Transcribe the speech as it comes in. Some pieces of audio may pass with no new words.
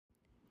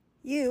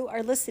You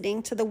are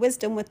listening to the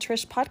Wisdom with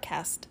Trish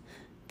podcast.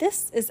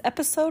 This is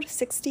episode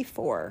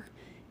 64,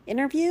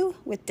 interview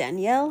with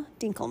Danielle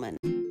Dinkelman.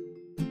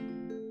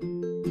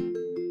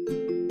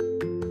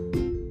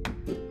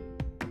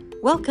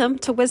 Welcome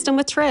to Wisdom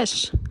with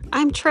Trish.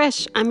 I'm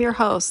Trish. I'm your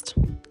host.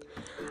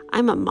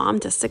 I'm a mom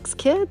to 6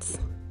 kids.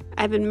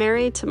 I've been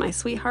married to my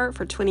sweetheart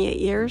for 28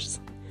 years.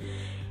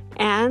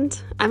 And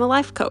I'm a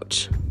life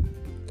coach.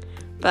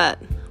 But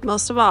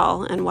most of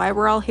all, and why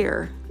we're all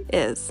here,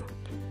 is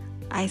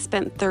I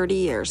spent 30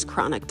 years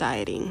chronic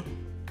dieting.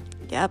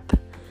 Yep.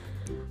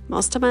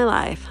 Most of my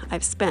life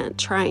I've spent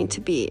trying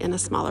to be in a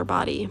smaller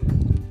body.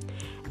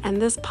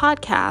 And this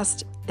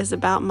podcast is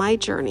about my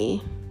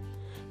journey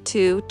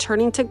to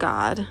turning to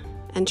God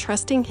and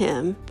trusting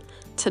Him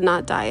to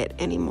not diet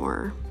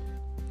anymore.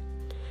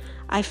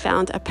 I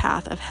found a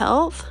path of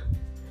health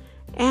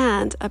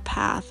and a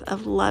path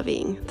of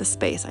loving the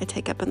space I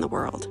take up in the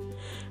world.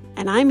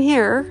 And I'm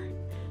here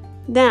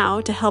now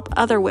to help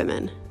other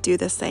women do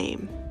the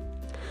same.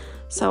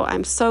 So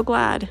I'm so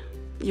glad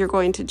you're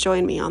going to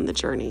join me on the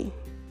journey.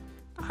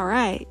 All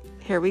right,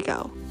 here we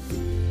go.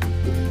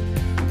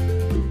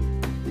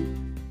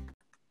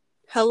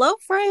 Hello,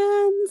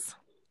 friends.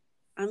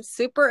 I'm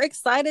super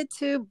excited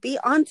to be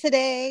on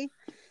today.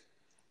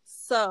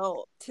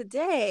 So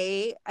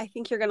today, I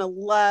think you're going to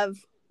love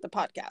the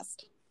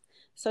podcast.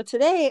 So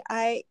today,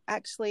 I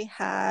actually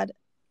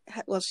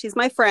she's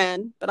my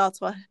friend, but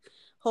also a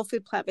whole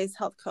food plant-based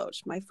health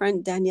coach, my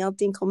friend Danielle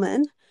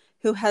Dinkelman,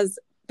 who has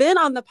been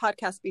on the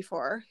podcast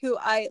before, who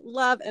I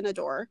love and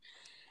adore.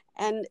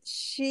 And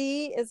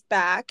she is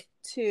back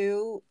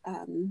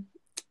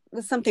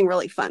with something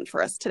really fun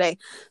for us today.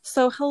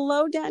 So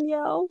hello,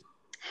 Danielle.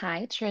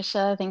 Hi,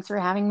 Trisha. Thanks for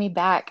having me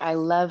back. I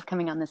love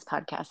coming on this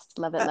podcast.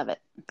 Love it, love it.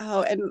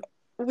 Oh, and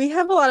we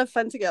have a lot of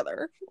fun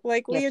together.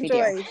 Like we Yes,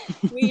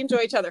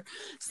 enjoy each other.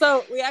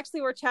 So we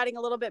actually were chatting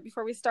a little bit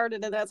before we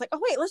started, and I was like, oh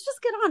wait, let's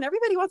just get on.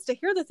 Everybody wants to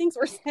hear the things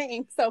we're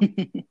saying. So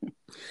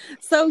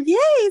yay.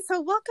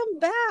 So welcome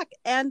back,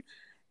 and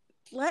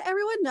let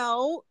everyone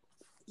know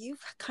you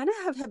kind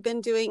of have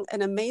been doing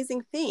an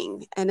amazing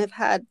thing and have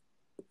had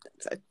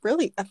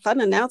really a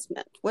fun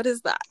announcement. What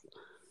is that?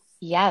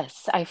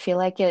 Yes, I feel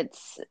like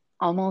it's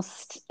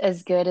almost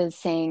as good as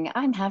saying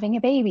I'm having a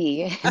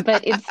baby,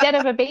 but instead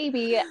of a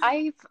baby,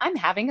 I'm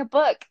having a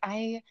book.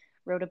 I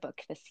wrote a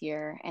book this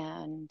year,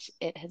 and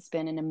it has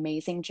been an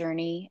amazing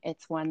journey.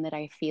 It's one that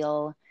I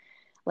feel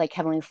like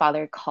Heavenly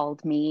Father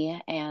called me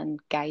and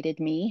guided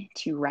me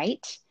to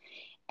write.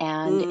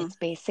 And it's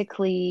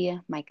basically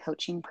my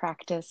coaching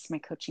practice, my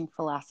coaching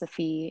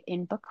philosophy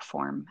in book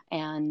form.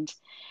 And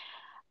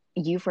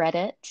you've read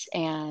it,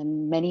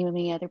 and many,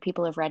 many other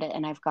people have read it.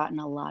 And I've gotten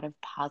a lot of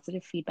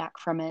positive feedback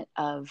from it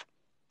of,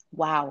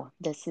 wow,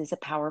 this is a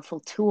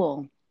powerful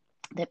tool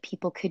that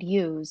people could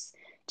use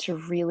to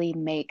really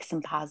make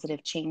some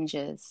positive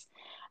changes.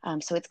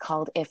 So it's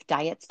called If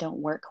Diets Don't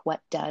Work,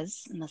 What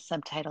Does? And the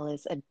subtitle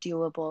is A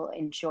Doable,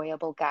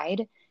 Enjoyable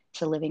Guide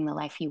to Living the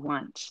Life You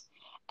Want.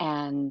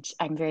 And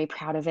I'm very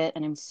proud of it.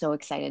 And I'm so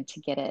excited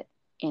to get it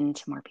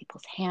into more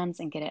people's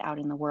hands and get it out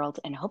in the world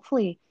and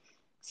hopefully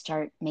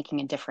start making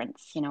a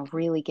difference,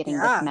 really getting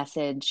this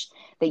message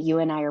that you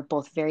and I are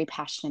both very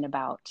passionate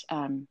about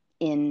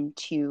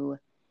into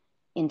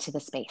the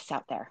space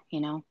out there,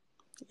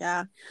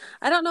 Yeah.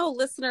 I don't know,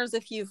 listeners,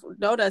 if you've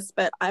noticed,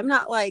 but I'm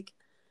not like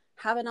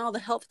having all the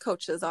health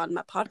coaches on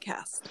my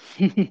podcast.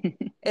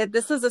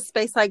 This is a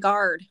space I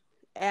guard,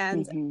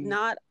 and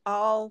not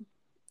all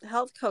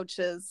health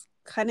coaches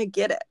kind of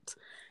get it.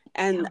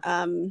 And,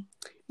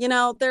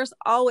 there's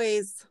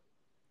always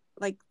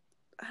like,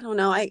 I don't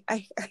know,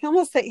 I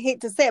almost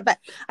hate to say it, but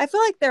I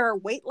feel like there are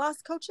weight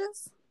loss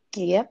coaches.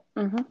 Yep.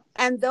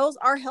 And those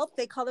are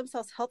they call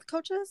themselves health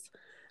coaches.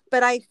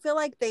 But I feel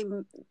like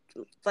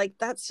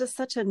that's just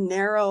such a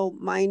narrow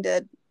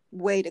minded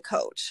way to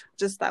coach.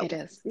 Just that it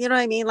is. You know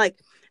what I mean? Like,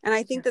 and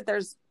I think that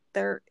there's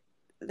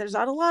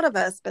not a lot of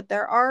us, but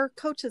there are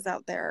coaches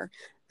out there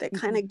that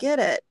kind of get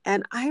it.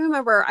 And I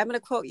remember, I'm going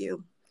to quote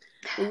you.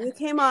 When you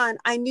came on,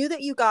 I knew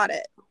that you got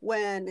it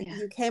when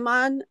you came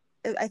on.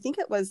 I think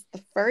it was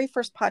the very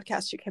first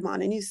podcast you came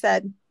on, and you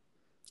said,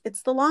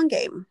 it's the long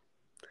game.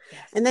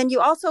 Yes. And then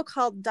you also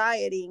called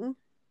dieting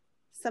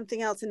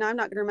something else, and now I'm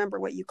not going to remember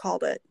what you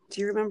called it. Do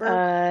you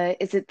remember?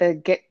 Is it the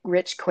Get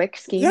Rich Quick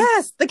scheme?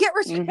 Yes, the Get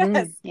Rich Quick.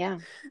 Yes. Yeah.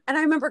 And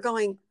I remember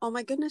going, oh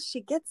my goodness,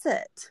 she gets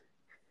it.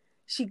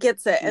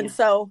 Yeah. And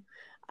so,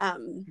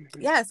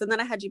 yes. And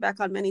then I had you back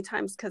on many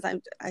times because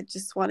I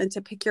just wanted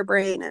to pick your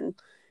brain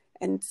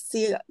and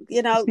see,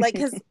 like,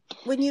 because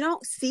when you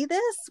don't see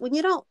this, when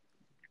you don't,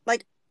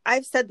 like,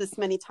 I've said this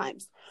many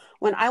times,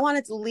 when I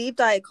wanted to leave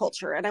diet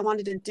culture and I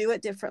wanted to do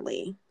it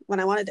differently, when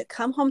I wanted to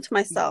come home to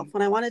myself,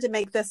 when I wanted to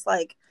make this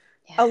like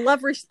a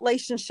love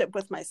relationship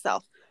with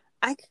myself,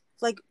 I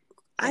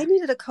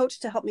needed a coach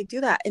to help me do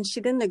that. And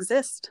she didn't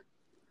exist.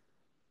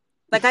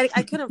 Like I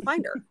couldn't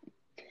find her.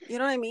 You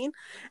know what I mean?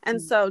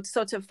 And so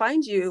to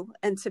find you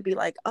and to be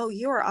like, oh,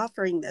 you are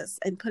offering this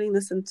and putting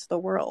this into the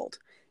world,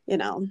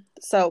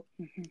 so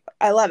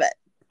I love it.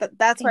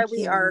 That's why Thank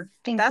we you. are,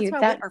 Thank that's you. why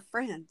we That are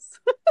friends.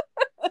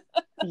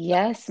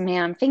 Yes,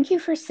 ma'am. Thank you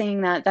for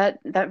saying that.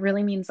 That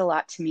really means a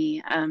lot to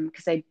me.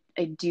 Because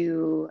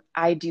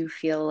I do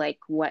feel like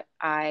what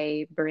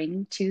I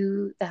bring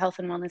to the health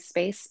and wellness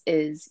space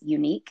is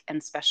unique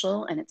and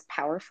special, and it's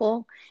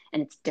powerful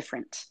and it's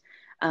different.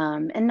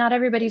 And not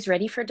everybody's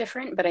ready for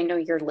different, but I know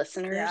your Yeah.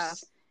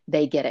 listeners,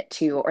 they get it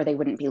too, or they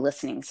wouldn't be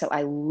listening. So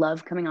I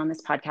love coming on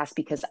this podcast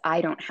because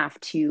I don't have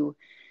to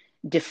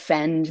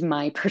defend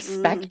my Mm,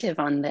 perspective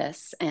on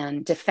this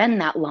and defend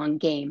that long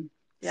game.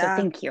 So yeah.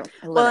 thank you.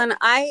 I love Well, it.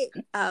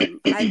 and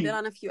I've been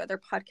on a few other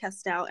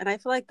podcasts now, and I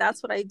feel like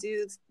that's what I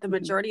do the Mhm.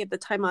 majority of the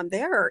time on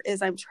there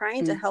is I'm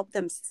trying to Mm. help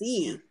them Yeah.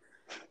 see.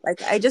 Like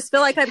I just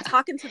feel like I'm Yeah.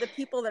 talking to the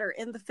people that are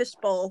in the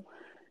fishbowl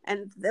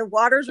and the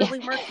water's Yeah.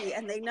 really murky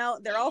and they know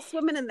they're all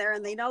swimming in there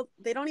and they know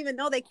they don't even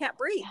know they can't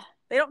breathe.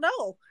 They don't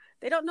know.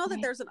 They don't know that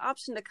Right. there's an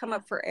option to come Yeah.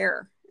 up for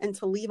air and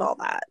to leave all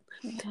that.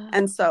 Yeah.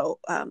 And so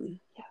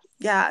Yes.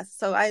 yeah,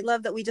 so I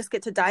love that we just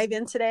get to dive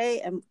in today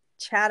and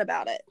chat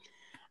about it.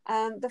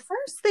 The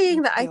first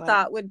thing that Let's I do it.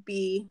 thought would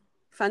be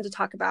fun to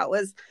talk about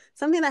was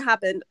something that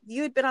happened.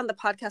 You had been on the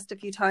podcast a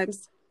few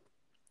times,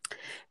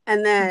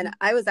 and then Mhm.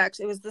 I was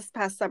actually, it was this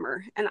past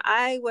summer, and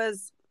I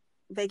was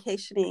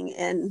vacationing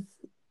in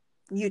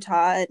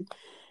Utah,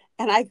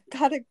 and I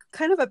got a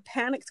kind of a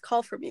panicked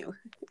call from you.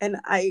 And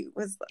I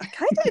was like,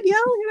 hi,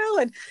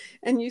 Danielle,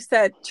 and you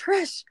said,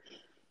 Trish,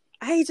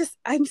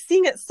 I'm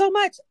seeing it so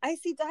much. I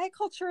see diet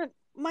culture and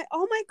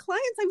all my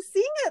clients, I'm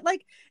seeing it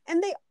like,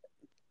 and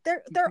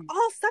they're Mhm.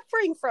 all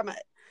suffering from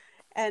it.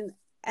 And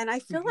I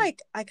feel Mhm.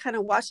 like I kind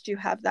of watched you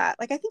have that.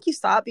 Like I think you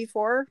saw it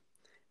before,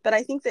 but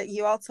I think that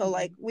you also,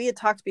 like Mhm. we had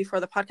talked before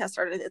the podcast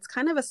started, it's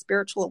kind of a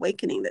spiritual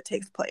awakening that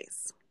takes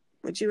place.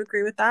 Would you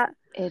agree with that?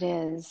 It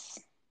is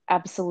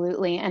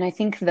absolutely, and I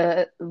think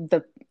the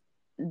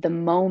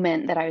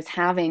moment that I was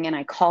having, and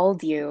I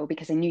called you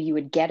because I knew you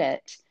would get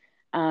it,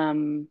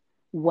 um,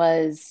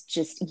 was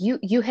just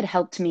you had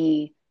helped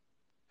me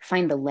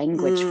find the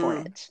language for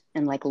Mm, it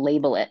and like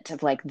label it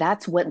of like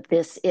that's what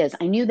this is.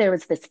 I knew there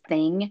was this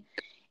thing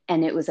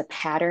and it was a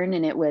pattern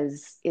and it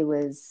was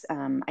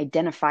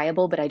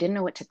identifiable, but I didn't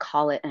know what to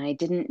call it and I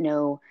didn't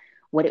know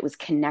what it was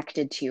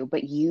connected to.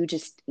 But you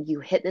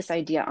hit this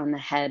idea on the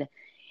head,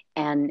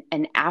 and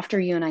after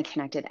you and I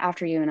connected,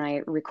 after you and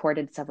I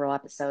recorded several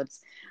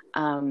episodes,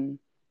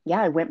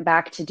 yeah, I went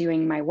back to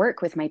doing my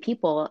work with my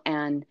people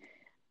and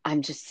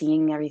I'm just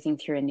seeing everything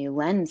through a new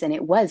lens. And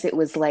it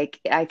was like,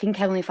 I think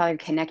Heavenly Father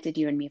connected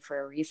you and me for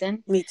a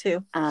reason. me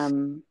too.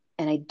 And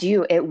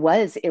it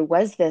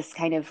was this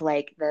kind of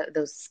like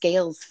those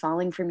scales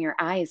falling from your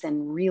eyes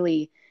and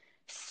really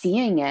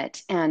seeing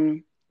it.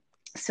 And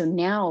so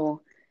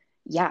now,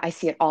 yeah, I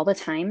see it all the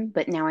time,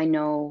 but now I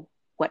know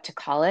what to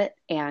call it.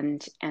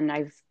 And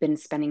I've been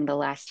spending the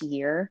last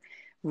year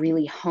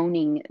really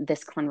honing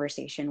this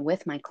conversation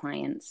with my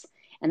clients.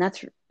 And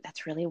that's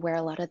really where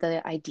a lot of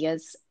the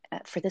ideas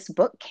for this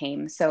book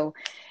came. So,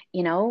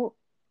 you know,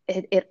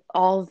 it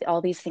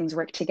all these things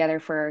work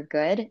together for our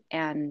good,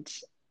 and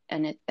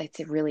it's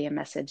really a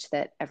message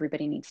that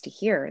everybody needs to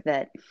hear,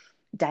 that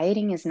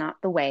dieting is not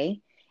the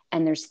way,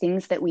 and there's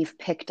things that we've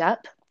picked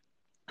up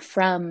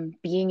from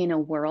being in a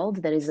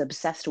world that is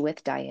obsessed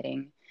with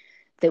dieting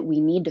that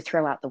we need to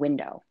throw out the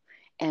window,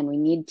 and we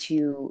need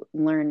to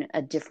learn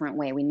a different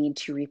way. We need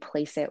to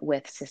replace it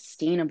with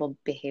sustainable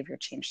behavior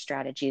change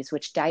strategies,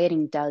 which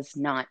dieting does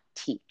not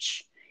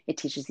teach. It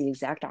teaches the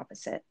exact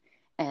opposite.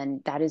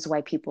 And that is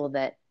why people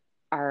that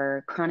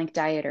are chronic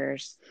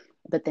dieters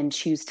but then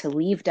choose to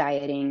leave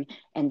dieting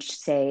and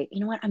say,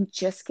 you know what, I'm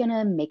just going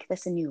to make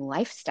this a new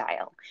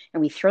lifestyle.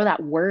 And we throw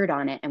that word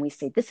on it and we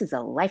say, this is a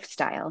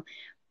lifestyle,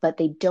 but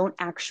they don't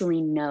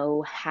actually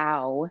know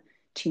how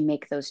to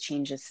make those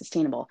changes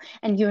sustainable.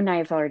 And you and I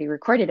have already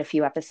recorded a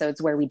few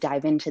episodes where we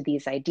dive into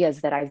these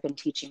ideas that I've been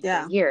teaching for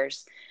Yeah.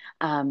 years,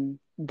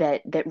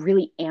 that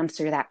really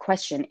answer that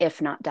question: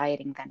 if not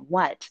dieting, then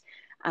what?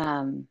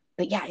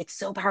 But yeah, it's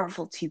so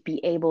powerful to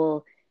be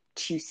able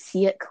to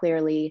see it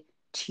clearly,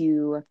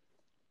 to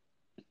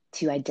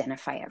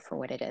identify it for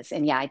what it is.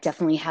 And yeah, I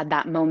definitely had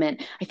that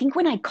moment. I think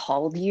when I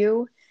called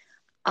you,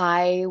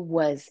 I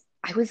was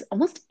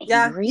almost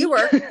Yeah, you angry.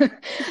 were.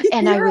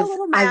 And You were a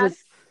little mad.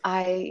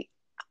 I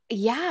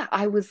yeah,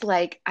 I was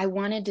like, I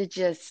wanted to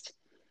just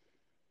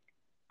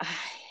uh,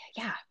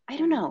 yeah, I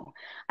don't Yeah. know.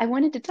 I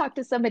wanted to talk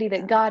to somebody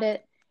that Yeah. got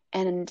it.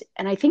 And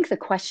I think the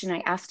question I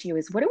asked you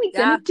is, what are we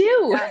gonna Yeah.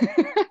 do?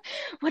 Yeah.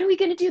 What are we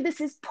gonna do?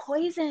 This is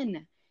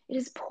poison. It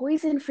is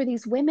poison for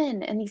these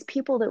women and these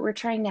people that we're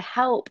trying to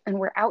help. And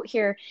we're out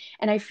here,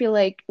 and I feel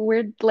like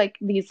we're like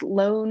these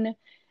lone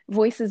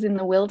voices in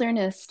the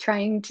wilderness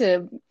trying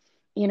to,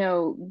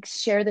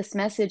 share this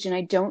message. And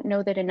I don't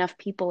know that enough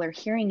people are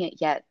hearing it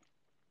yet.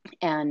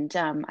 And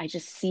I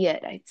just see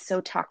it. It's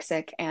so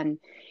toxic, and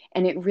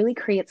it really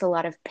creates a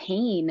lot of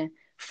pain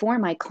for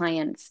my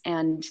clients,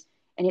 and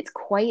it's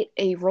quite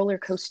a roller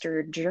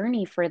coaster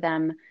journey for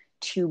them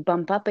to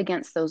bump up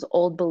against those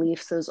old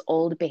beliefs, those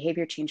old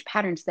behavior change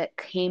patterns that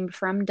came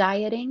from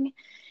dieting,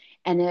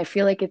 And I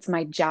feel like it's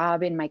my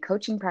job in my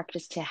coaching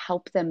practice to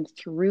help them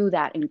through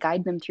that and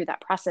guide them through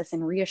that process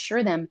and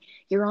reassure them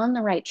you're on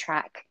the right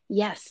track.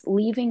 Yes,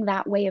 leaving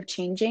that way of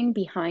changing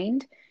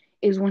behind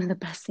is one of the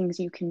best things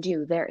you can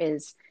do. There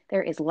is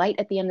light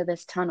at the end of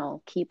this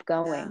tunnel. Keep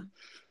going.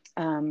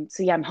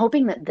 So yeah, I'm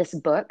hoping that this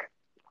book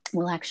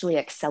will actually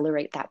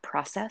accelerate that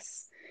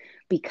process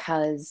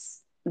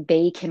because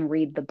they can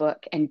read the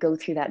book and go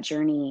through that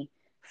journey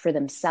for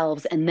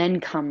themselves and then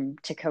come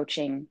to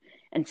coaching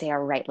and say, all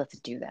right, let's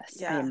do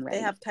this. I am ready.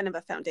 They have kind of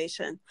a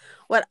foundation.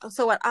 What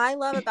I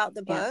love about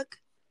the book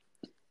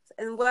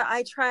and what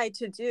I try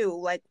to do,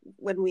 like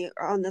when we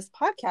are on this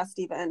podcast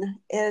even,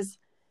 is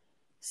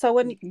so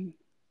when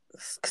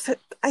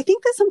I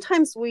think that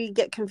sometimes we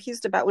get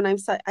confused about when I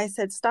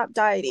said stop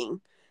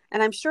dieting.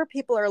 And I'm sure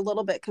people are a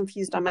little bit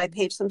confused on my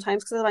page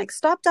sometimes because they're like,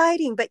 stop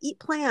dieting, but eat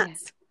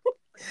plants.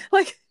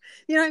 Like,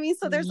 you know what I mean?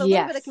 So there's a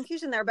little bit of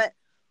confusion there, but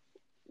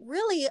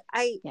really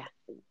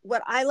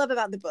what I love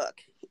about the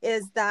book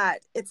is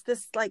that it's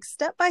this like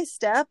step by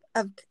step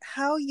of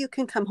how you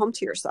can come home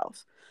to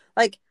yourself.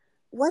 Like,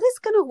 what is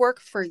going to work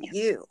for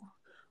you?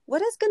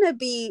 What is going to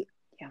be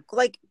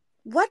like,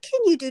 what can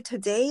you do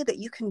today that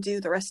you can do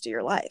the rest of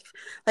your life?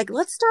 Like,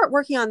 let's start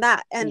working on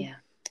that. And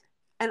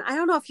I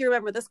don't know if you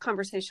remember this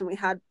conversation we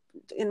had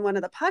in one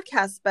of the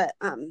podcasts, but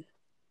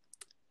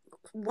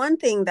one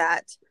thing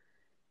that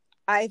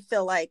I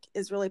feel like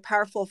is really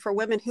powerful for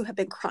women who have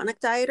been chronic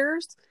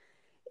dieters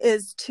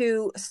is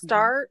to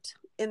start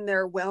in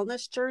their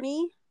wellness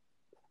journey,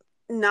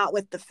 not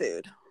with the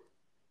food.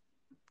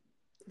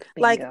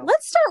 Bingo. Like,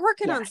 let's start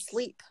working on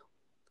sleep.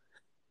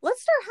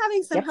 Let's start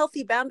having some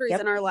healthy boundaries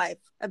in our life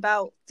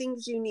about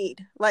things you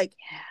need. Like,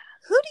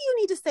 who do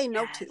you need to say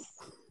no to?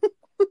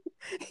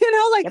 You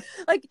know,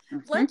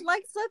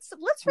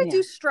 let's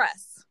reduce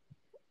stress.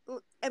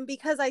 And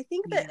because I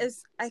think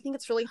I think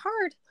it's really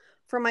hard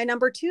for my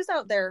number twos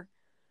out there.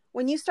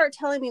 When you start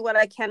telling me what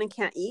I can and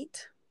can't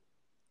eat,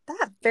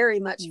 that very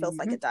much feels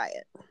like a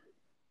diet.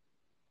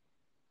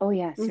 Oh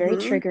yes, very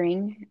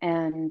triggering.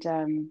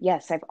 And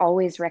yes, I've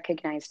always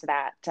recognized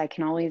that. I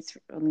can always,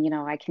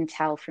 I can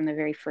tell from the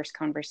very first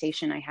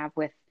conversation I have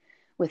with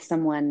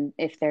someone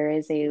if there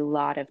is a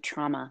lot of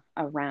trauma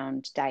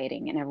around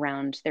dieting and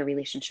around their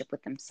relationship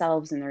with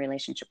themselves and their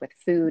relationship with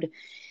food.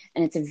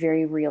 And it's a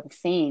very real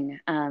thing.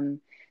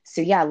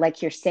 So yeah,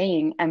 like you're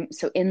saying,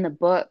 so in the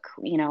book,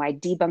 I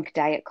debunk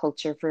diet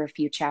culture for a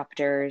few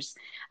chapters.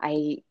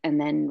 And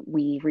then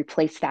we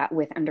replace that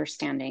with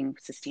understanding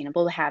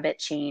sustainable habit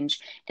change.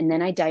 And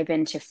then I dive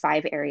into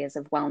 5 areas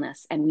of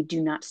wellness, and we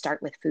do not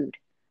start with food.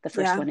 The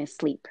first one is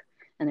sleep.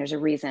 And there's a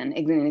reason.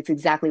 And it's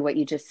exactly what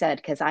you just said,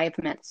 because I have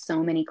met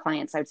so many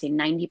clients. I would say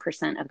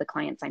 90% of the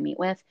clients I meet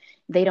with,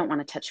 they don't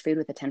want to touch food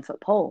with a 10-foot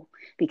pole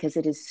because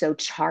it is so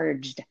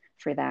charged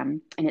for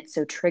them and it's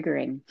so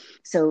triggering.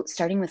 So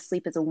starting with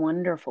sleep is a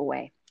wonderful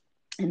way.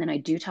 And then I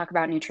do talk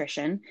about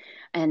nutrition,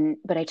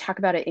 but I talk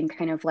about it in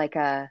kind of like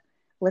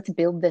let's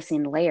build this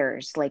in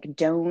layers. Like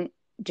don't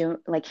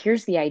like,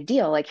 here's the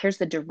ideal, like here's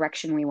the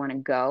direction we want to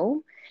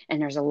go. And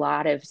there's a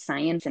lot of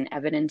science and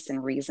evidence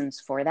and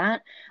reasons for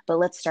that. But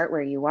let's start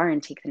where you are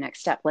and take the next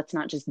step. Let's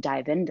not just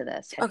dive into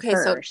this head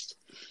first.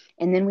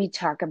 And then we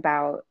talk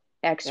about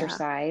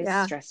exercise,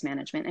 stress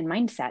management, and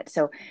mindset.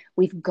 So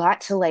we've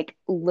got to like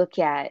look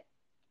at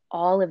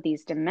all of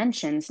these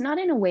dimensions, not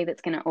in a way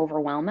that's going to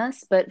overwhelm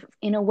us, but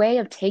in a way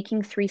of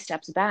taking 3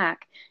 steps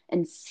back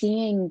and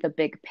seeing the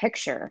big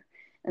picture.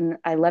 And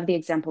I love the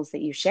examples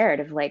that you shared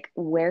of like,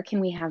 where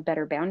can we have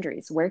better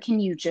boundaries? Where can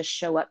you just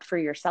show up for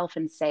yourself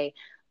and say,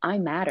 I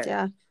matter.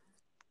 Yeah.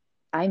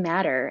 I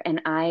matter.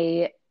 And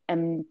I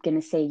am going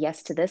to say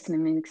yes to this and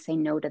I'm going to say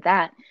no to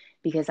that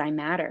because I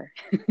matter.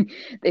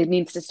 It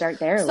needs to start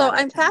there. So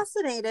I'm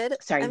fascinated.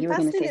 Sorry, I'm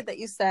fascinated that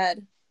you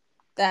said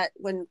that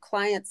when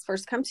clients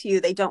first come to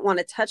you, they don't want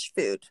to touch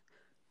food.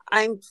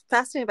 I'm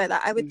fascinated by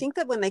that. I would think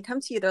that when they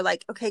come to you, they're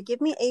like, okay, give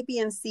me A, B,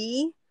 and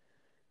C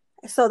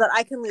so that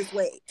I can lose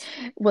weight.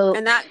 Well,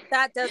 and that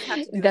does have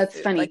to do that's with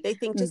food. funny. Like they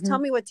think, just tell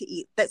me what to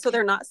eat. So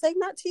they're not saying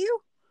that to you?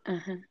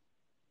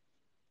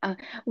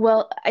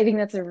 Well, I think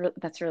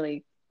that's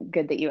really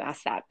good that you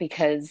asked that,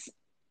 because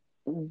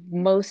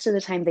most of the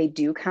time they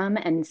do come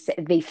and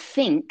they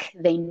think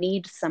they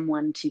need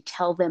someone to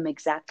tell them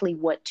exactly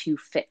what to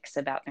fix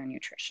about their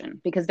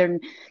nutrition, because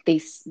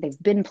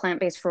they've been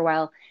plant-based for a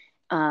while,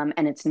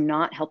 and it's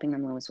not helping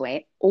them lose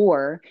weight,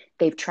 or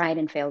they've tried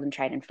and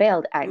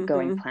failed at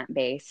going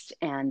plant-based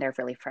and they're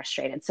really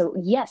frustrated. So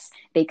yes,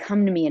 they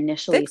come to me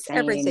initially saying,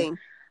 everything.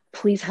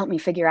 Please help me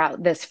figure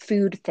out this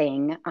food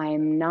thing.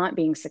 I'm not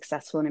being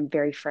successful and I'm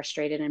very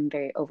frustrated and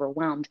very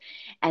overwhelmed.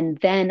 And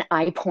then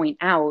I point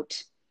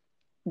out,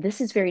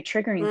 this is very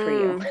triggering for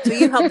you. So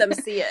you help them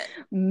see it.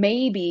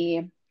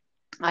 Maybe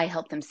I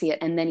help them see it.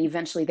 And then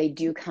eventually they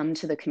do come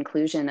to the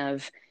conclusion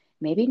of,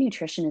 maybe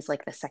nutrition is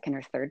like the second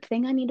or third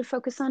thing I need to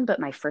focus on, but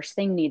my first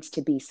thing needs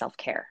to be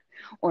self-care,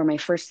 or my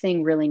first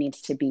thing really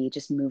needs to be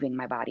just moving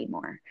my body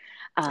more.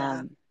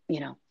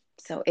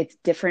 So it's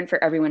different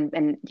for everyone.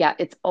 And yeah,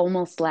 it's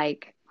almost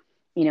like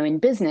in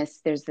business,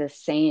 there's this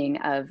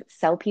saying of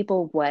sell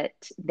people what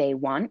they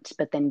want,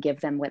 but then give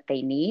them what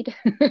they need.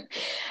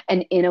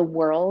 And in a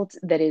world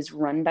that is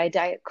run by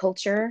diet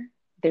culture,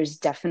 there's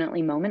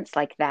definitely moments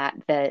like that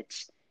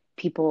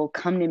people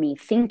come to me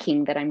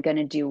thinking that I'm going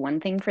to do one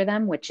thing for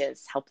them, which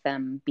is help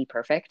them be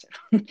perfect,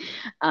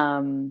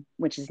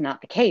 which is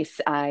not the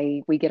case.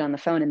 We get on the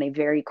phone and they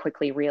very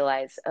quickly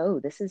realize, oh,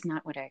 this is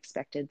not what I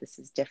expected. This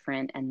is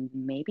different. And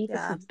maybe this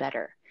Yeah. is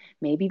better.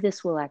 Maybe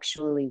this will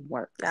actually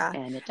work. Yeah.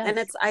 And it does.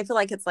 And I feel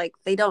like it's like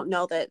they don't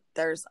know that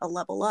there's a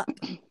level up.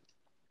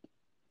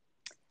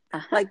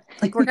 Like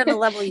we're going to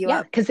level you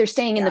up. Because they're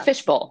staying in the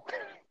fishbowl.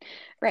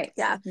 Right.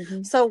 Yeah.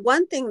 Mm-hmm. So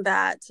one thing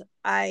that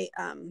I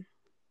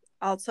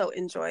also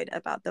enjoyed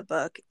about the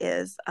book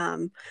is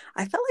I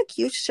felt like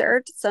you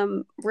shared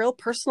some real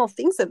personal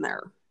things in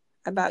there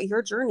about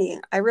your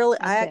journey. I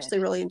actually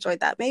really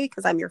enjoyed that, maybe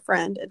because I'm your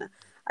friend and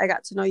I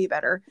got to know you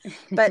better.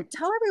 But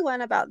tell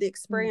everyone about the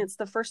experience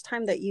the first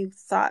time that you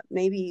thought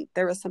maybe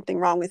there was something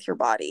wrong with your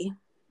body.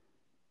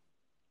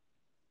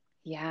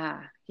 Yeah.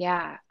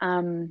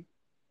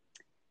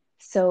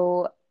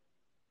 So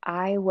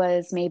I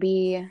was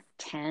maybe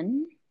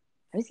 10.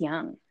 I was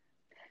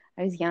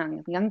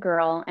young, young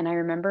girl. And I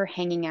remember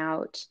hanging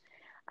out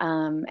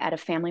at a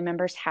family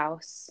member's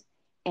house,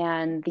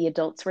 and the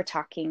adults were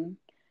talking.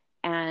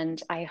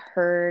 And I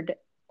heard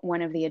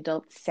one of the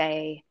adults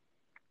say,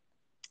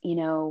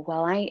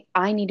 well,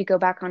 I need to go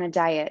back on a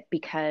diet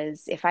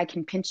because if I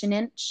can pinch an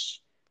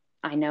inch,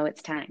 I know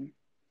it's time.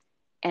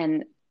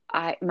 And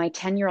my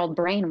 10-year-old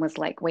brain was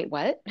like, wait,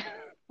 what?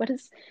 what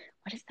does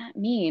that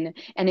mean?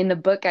 And in the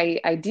book,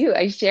 I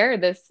share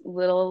this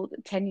little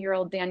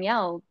 10-year-old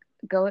Danielle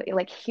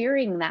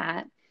hearing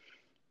that,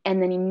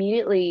 and then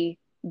immediately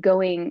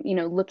going,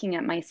 looking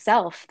at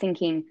myself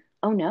thinking,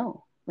 oh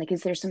no,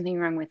 is there something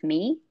wrong with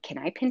me? Can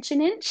I pinch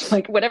an inch?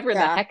 Whatever the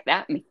heck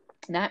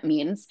that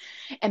means.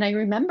 And I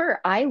remember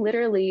I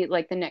literally,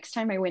 the next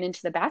time I went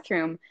into the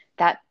bathroom,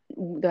 that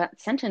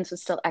sentence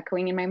was still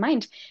echoing in my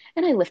mind.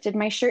 And I lifted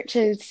my shirt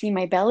to see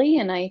my belly,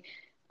 and I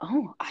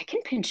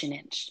can pinch an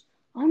inch.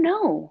 Oh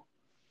no,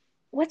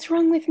 what's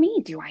wrong with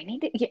me? Do I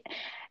need it?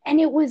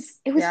 And it was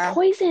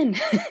poison.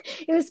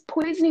 It was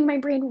poisoning my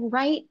brain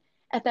right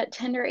at that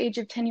tender age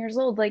of 10 years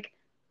old.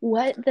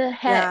 What the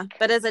heck? Yeah,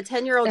 but as a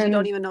 10-year-old, you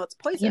don't even know it's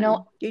poison.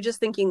 You're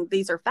just thinking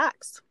these are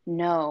facts.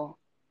 No,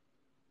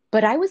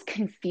 but I was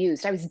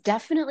confused. I was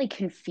definitely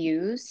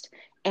confused,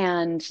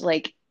 and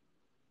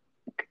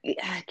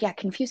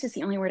confused is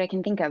the only word I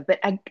can think of. But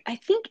I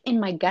think in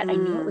my gut, I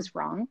knew it was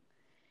wrong.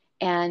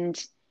 And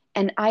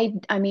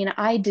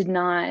I did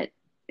not,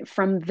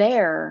 from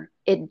there,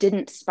 it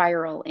didn't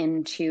spiral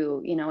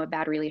into, a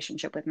bad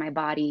relationship with my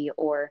body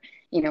or,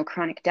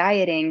 chronic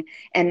dieting.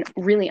 And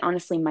really,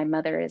 honestly, my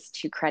mother is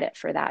to credit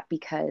for that,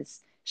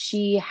 because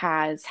she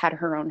has had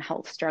her own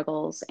health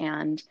struggles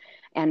and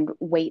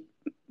weight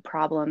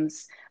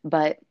problems,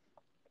 but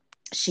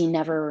she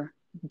never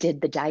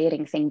did the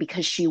dieting thing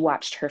because she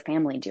watched her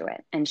family do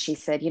it. And she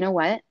said, you know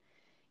what,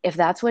 if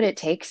that's what it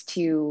takes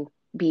to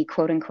be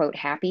quote unquote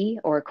happy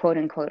or quote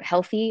unquote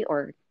healthy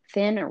or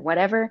thin or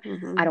whatever,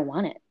 I don't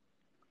want it.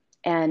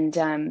 And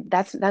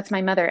that's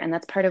my mother. And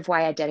that's part of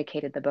why I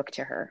dedicated the book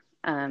to her.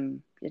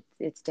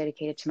 It's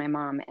dedicated to my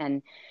mom.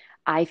 And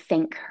I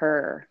thank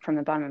her from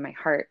the bottom of my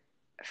heart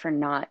for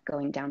not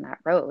going down that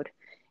road,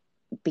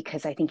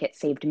 because I think it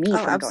saved me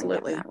from going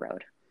down that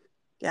road.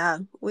 Yeah,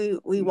 we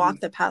walk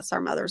the paths our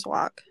mothers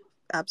walk.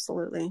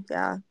 Absolutely.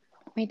 Yeah,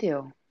 we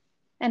do.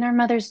 And our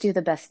mothers do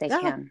the best they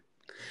can.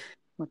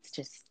 We'll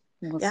say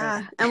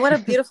that. And what a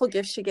beautiful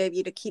gift she gave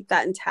you to keep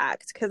that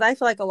intact. Because I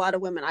feel like a lot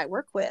of women I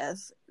work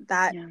with,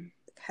 that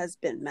has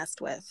been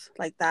messed with.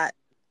 That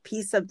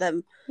piece of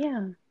them,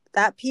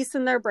 that piece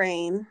in their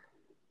brain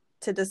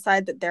to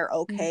decide that they're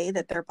okay,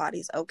 that their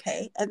body's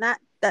okay. And that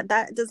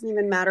doesn't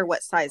even matter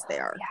what size they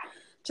are. Yeah.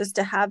 Just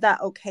to have that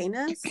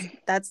okayness,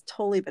 that's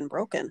totally been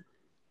broken.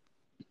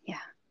 Yeah.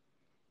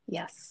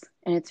 Yes.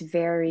 And it's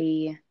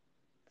very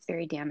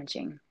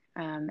damaging.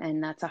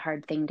 And that's a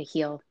hard thing to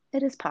heal.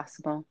 It is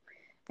possible.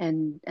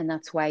 And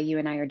that's why you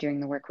and I are doing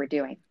the work we're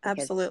doing.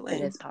 Absolutely.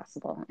 It is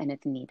possible and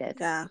it's needed.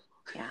 Yeah.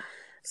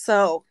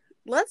 So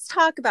let's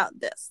talk about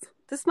this.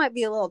 This might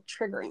be a little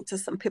triggering to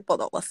some people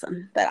that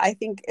listen, but I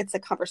think it's a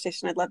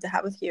conversation I'd love to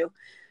have with you.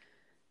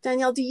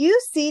 Danielle, do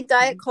you see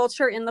diet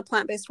culture in the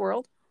plant-based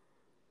world?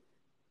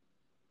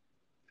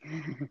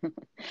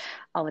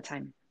 All the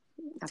time.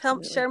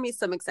 Share me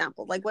some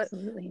examples. What?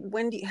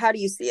 Absolutely. How do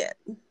you see it?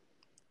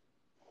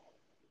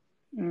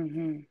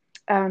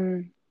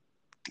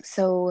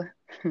 So,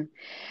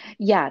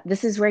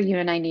 this is where you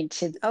and I need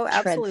to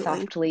tread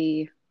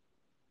softly,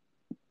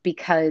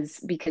 because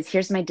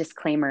here's my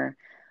disclaimer.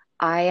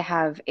 I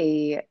have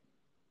an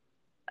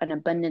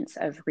abundance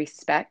of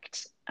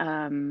respect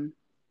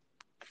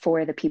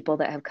for the people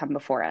that have come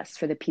before us,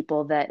 for the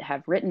people that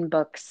have written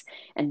books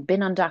and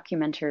been on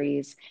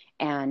documentaries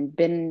and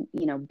been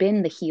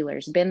the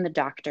healers, been the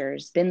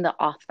doctors, been the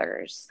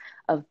authors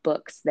of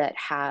books that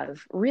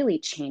have really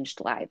changed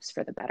lives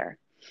for the better.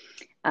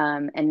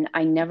 And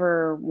I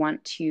never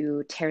want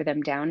to tear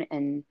them down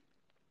in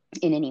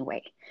any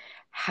way.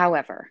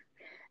 However,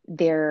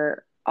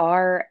 there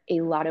are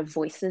a lot of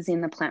voices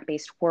in the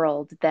plant-based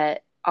world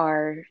that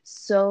are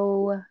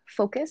so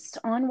focused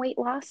on weight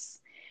loss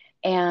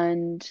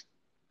and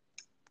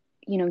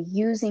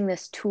using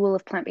this tool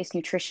of plant-based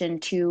nutrition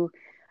to,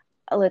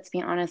 let's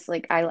be honest,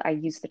 like I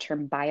use the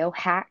term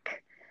biohack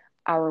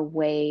our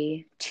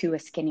way to a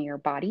skinnier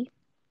body.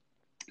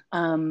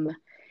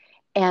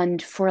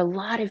 And for a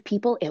lot of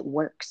people, it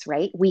works,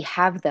 right? We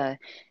have they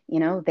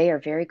are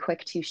very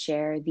quick to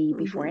share the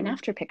before and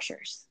after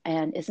pictures.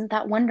 And isn't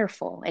that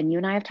wonderful? And you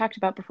and I have talked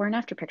about before and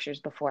after pictures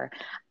before.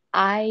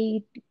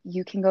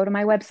 You can go to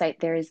my website.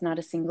 There is not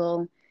a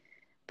single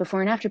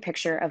before and after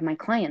picture of my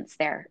clients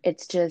there.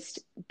 It's just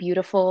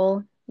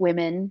beautiful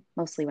women,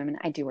 mostly women.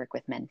 I do work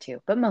with men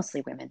too, but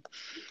mostly women.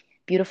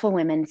 Beautiful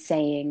women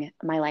saying,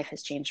 my life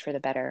has changed for the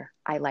better.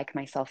 I like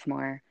myself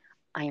more.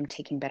 I am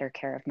taking better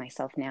care of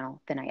myself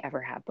now than I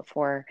ever have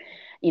before.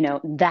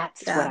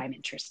 That's what I'm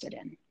interested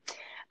in.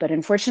 But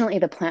unfortunately,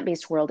 the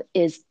plant-based world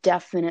is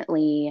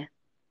definitely,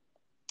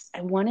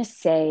 I want to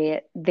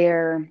say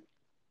there's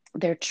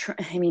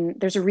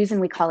a reason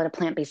we call it a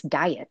plant-based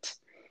diet,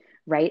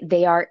 right?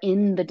 They are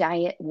in the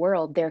diet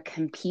world. They're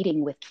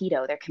competing with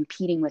keto. They're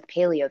competing with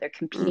paleo. They're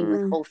competing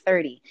with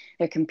Whole30.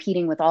 They're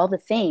competing with all the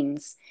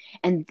things.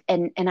 And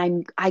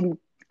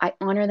I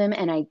honor them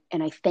and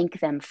I thank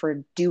them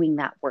for doing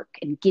that work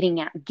and getting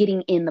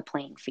in the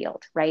playing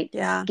field, right?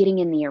 Yeah. Getting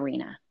in the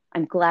arena.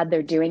 I'm glad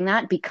they're doing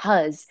that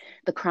because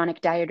the chronic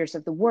dieters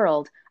of the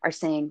world are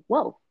saying,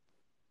 whoa,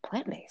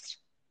 plant-based.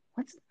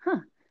 I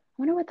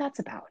wonder what that's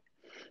about.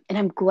 And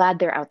I'm glad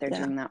they're out there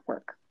doing that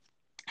work.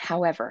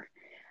 However,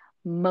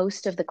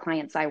 most of the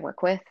clients I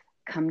work with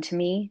come to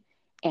me,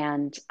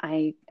 and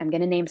I'm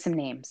going to name some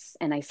names.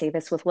 And I say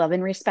this with love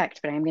and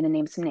respect, but I'm going to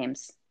name some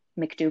names.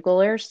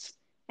 McDougallers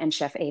and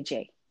Chef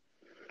AJ.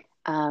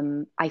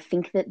 I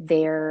think that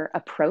their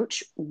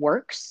approach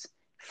works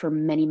for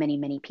many, many,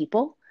 many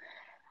people.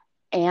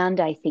 And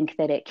I think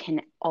that it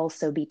can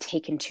also be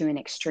taken to an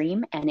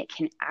extreme, and it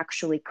can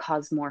actually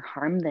cause more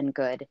harm than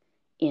good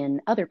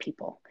in other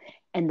people.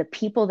 And the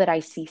people that I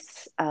see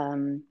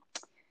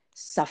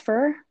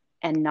suffer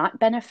and not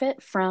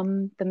benefit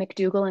from the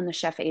McDougall and the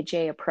Chef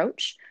AJ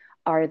approach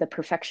are the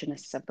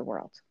perfectionists of the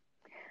world.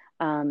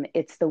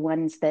 It's the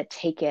ones that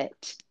take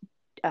it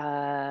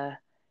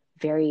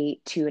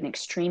very to an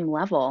extreme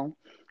level,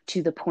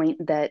 to the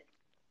point that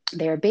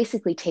they're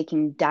basically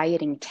taking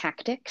dieting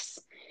tactics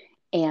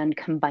and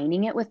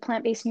combining it with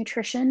plant-based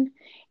nutrition.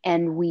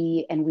 And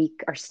we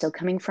are still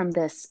coming from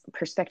this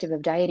perspective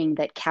of dieting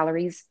that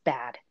calories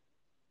bad.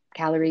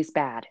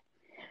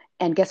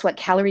 And guess what?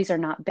 Calories are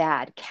not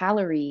bad.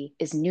 Calorie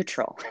is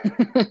neutral.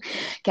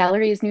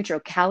 Calorie is neutral.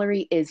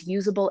 Calorie is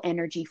usable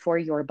energy for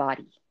your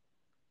body.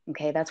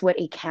 Okay, that's what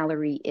a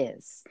calorie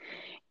is.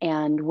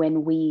 And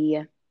when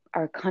we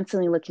are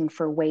constantly looking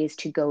for ways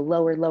to go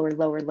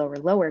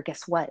lower,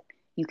 guess what?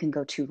 You can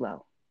go too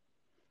low.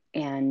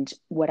 And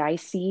what I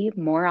see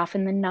more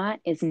often than not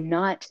is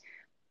not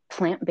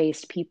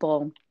plant-based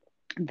people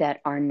that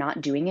are not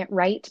doing it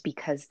right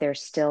because they're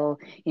still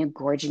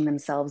gorging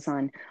themselves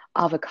on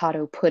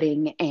avocado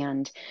pudding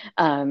and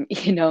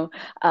cashew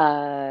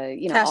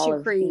all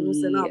of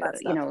creams the and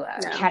all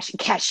that stuff.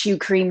 Cashew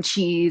cream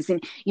cheese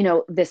and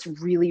this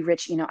really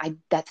rich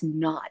that's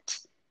not,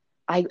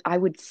 I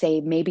would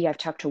say maybe I've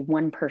talked to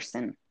one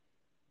person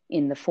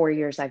in the 4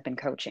 years I've been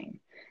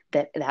coaching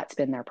that's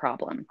been their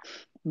problem.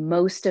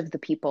 Most of the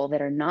people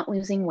that are not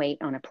losing weight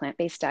on a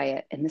plant-based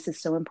diet, and this is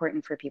so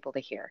important for people to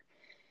hear,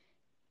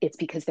 it's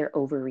because they're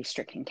over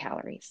restricting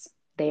calories.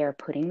 They are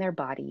putting their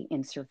body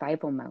in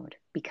survival mode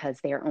because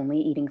they are only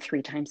eating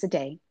 3 times a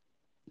day,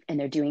 and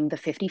they're doing the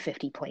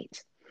 50-50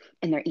 plate,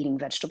 and they're eating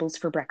vegetables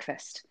for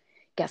breakfast.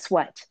 Guess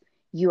what?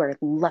 You are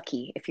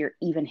lucky if you're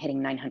even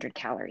hitting 900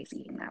 calories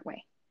eating that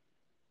way.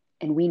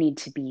 And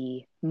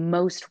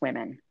most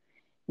women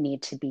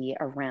need to be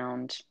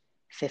around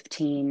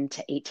 15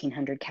 to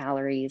 1800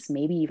 calories,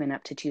 maybe even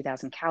up to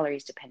 2000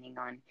 calories, depending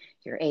on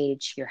your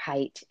age, your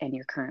height, and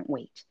your current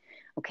weight.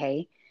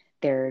 Okay.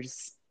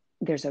 There's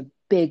a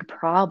big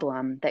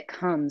problem that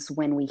comes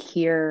when we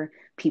hear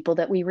people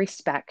that we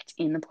respect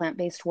in the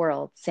plant-based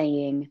world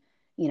saying,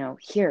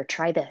 here,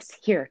 try this,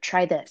 here,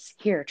 try this,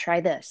 here,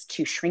 try this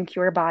to shrink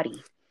your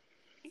body.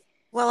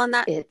 Well, and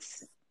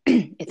it's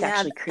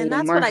actually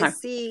creating more harm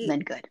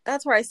than good.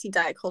 That's where I see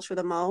diet culture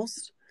the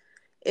most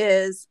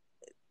is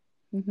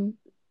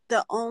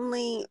the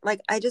only,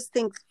 I just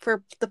think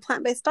for the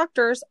plant-based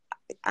doctors,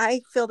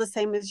 I feel the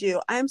same as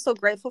you. I'm so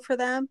grateful for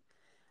them.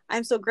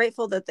 I'm so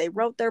grateful that they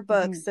wrote their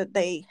books, that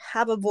they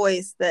have a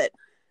voice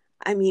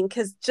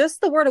because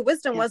just the word of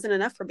wisdom wasn't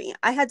enough for me.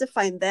 I had to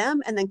find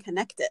them and then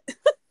connect it,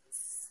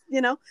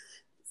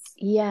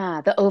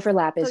 Yeah, the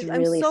overlap is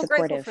really so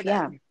supportive. For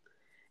them.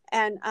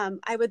 And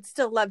I would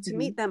still love to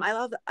meet them. I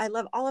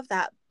love all of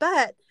that.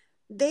 But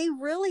they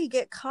really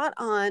get caught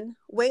on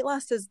weight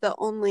loss is the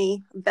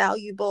only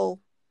valuable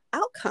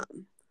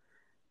outcome.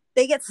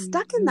 they get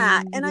stuck in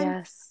that. And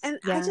Yes.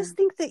 I just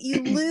think that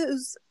you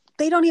lose,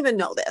 they don't even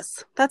know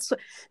this.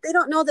 They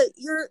don't know that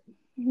you're,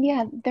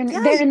 Yeah, they're in the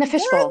they're in the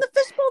fishbowl.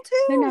 fishbowl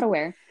They're not too.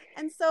 aware.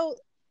 And so,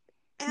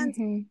 and,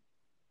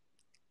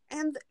 Mm-hmm.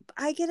 and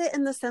I get it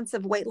in the sense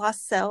of weight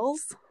loss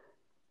sells.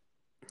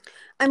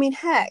 I mean,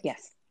 heck,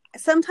 Yes.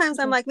 sometimes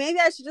I'm like, maybe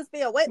I should just be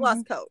a weight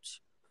loss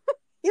coach.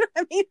 You know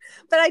what I mean?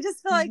 But I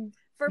just feel like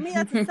for me,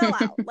 that's a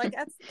sellout. Like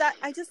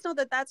I just know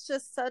that that's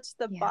just such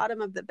the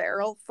bottom of the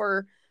barrel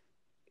for,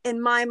 in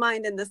my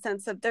mind, in the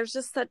sense of there's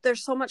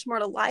so much more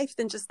to life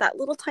than just that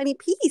little tiny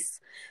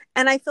piece.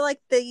 And I feel like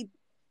the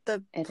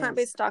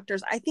plant-based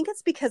doctors, I think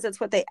it's because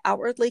it's what they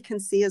outwardly can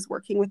see as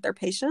working with their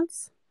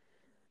patients.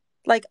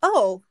 Like,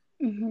 oh,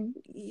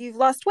 you've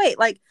lost weight.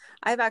 Like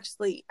I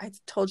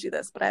told you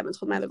this, but I haven't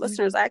told my other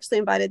listeners. I actually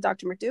invited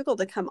Dr. McDougall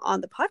to come on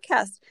the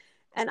podcast.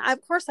 And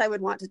of course I would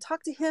want to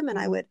talk to him, and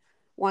I would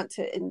want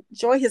to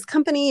enjoy his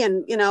company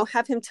and,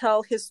 have him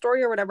tell his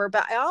story or whatever.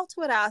 But I also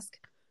would ask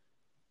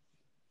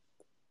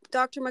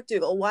Dr.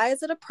 McDougall, why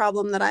is it a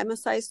problem that I'm a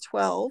size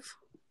 12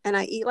 and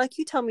I eat like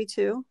you tell me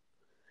to,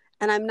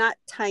 and I'm not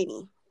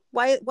tiny?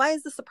 Why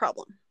is this a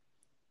problem?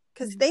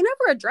 Because they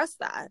never address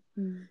that.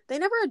 They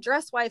never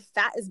address why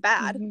fat is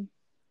bad.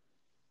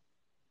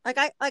 Like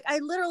I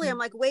literally am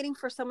like waiting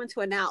for someone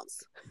to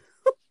announce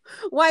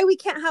why we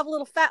can't have a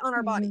little fat on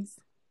our bodies.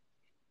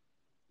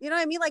 You know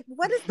what I mean? Like,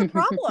 what is the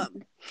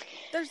problem?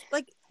 There's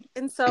like,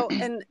 and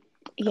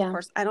of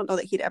course, I don't know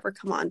that he'd ever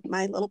come on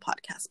my little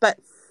podcast, but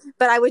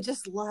I would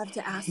just love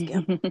to ask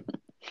him,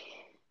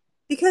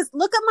 because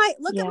look at my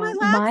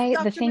labs,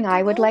 Dr. The thing McDougall.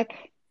 I would like,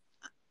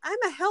 I'm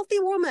a healthy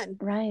woman,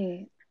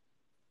 right?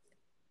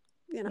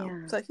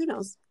 So who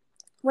knows?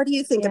 What do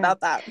you think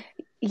about that?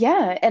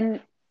 Yeah. And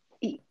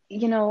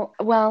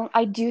well,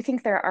 I do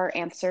think there are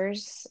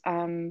answers.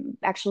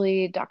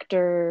 Actually,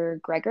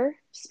 Dr. Greger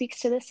speaks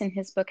to this in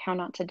his book, How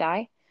Not to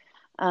Die.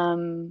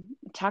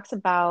 Talks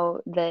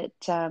about that,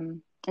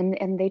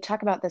 and they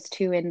talk about this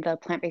too in the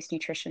plant-based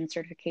nutrition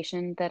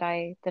certification that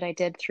I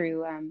did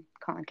through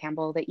Colin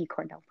Campbell, the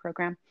eCornell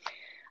program.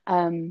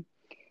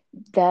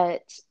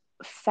 That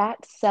fat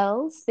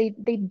cells, they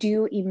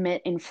do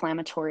emit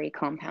inflammatory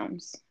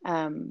compounds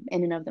in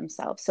and of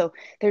themselves. So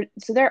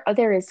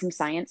there is some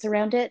science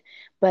around it,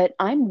 but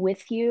I'm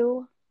with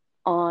you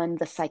on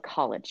the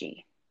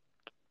psychology.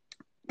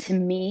 To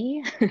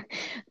me,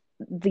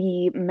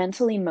 the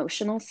mental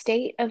emotional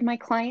state of my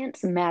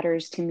clients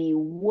matters to me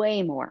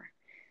way more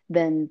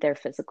than their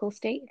physical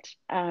state,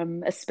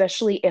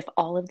 especially if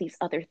all of these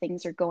other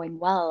things are going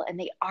well and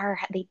they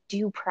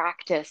do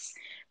practice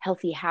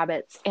healthy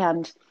habits,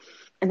 and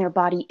their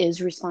body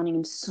is responding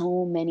in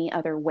so many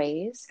other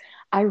ways.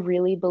 I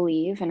really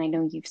believe, and I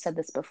know you've said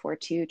this before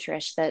too,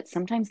 Trish, that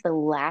sometimes the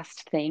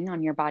last thing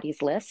on your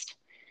body's list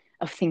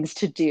of things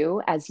to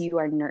do as you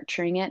are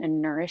nurturing it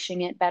and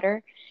nourishing it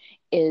better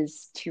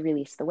is to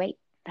release the weight.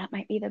 That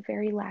might be the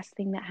very last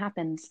thing that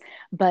happens,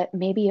 but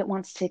maybe it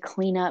wants to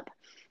clean up,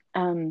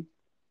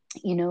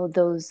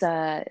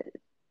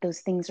 those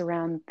things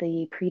around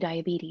the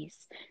prediabetes.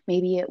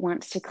 Maybe it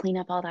wants to clean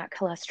up all that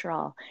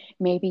cholesterol.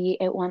 Maybe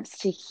it wants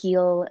to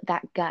heal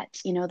that gut.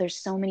 There's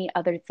so many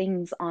other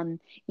things on,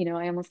 I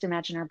almost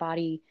imagine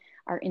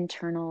our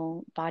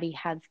internal body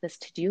has this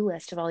to-do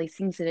list of all these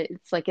things that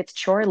it's like it's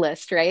chore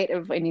list, right?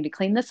 Of I need to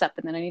clean this up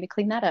and then I need to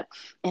clean that up.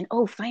 And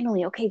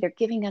finally, okay, they're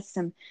giving us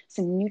some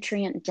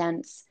nutrient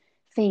dense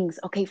things.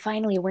 Okay,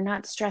 finally, we're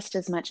not stressed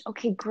as much.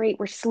 Okay, great,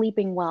 we're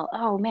sleeping well.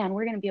 Oh man,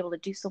 we're going to be able to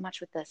do so much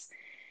with this.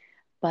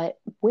 But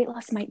weight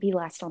loss might be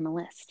last on the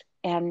list.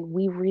 And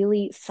we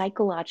really,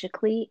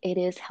 psychologically, it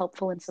is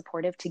helpful and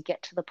supportive to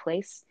get to the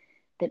place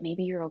that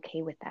maybe you're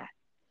okay with that.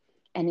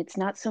 And it's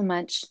not so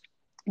much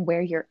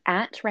where you're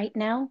at right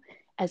now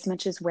as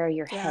much as where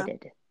you're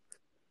headed.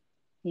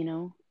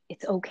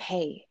 It's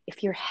okay.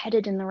 If you're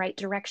headed in the right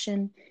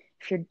direction,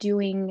 if you're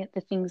doing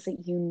the things that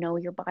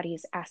your body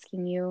is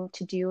asking you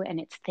to do and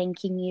it's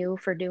thanking you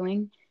for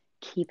doing,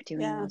 keep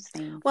doing those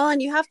things. Well,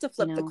 and you have to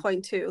flip the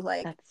coin too.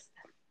 Like,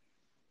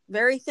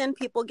 very thin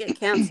people get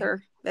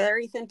cancer.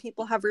 Very thin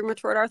people have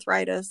rheumatoid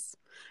arthritis.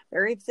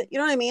 Very thin, you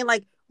know what I mean?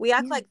 Like, we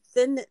act like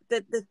thin,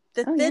 the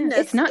thinness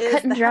it's not is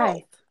cut and the dry.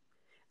 health.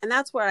 And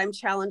that's where I'm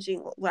challenging,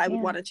 what I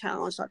would want to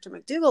challenge Dr.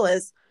 McDougall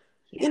is,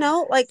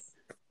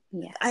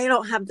 I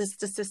don't have the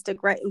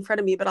statistic right in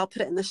front of me, but I'll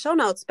put it in the show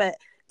notes. But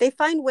they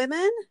find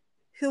women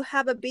who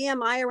have a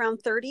BMI around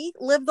 30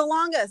 live the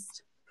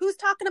longest. Who's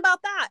talking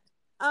about that?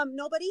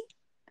 Nobody?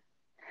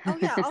 Oh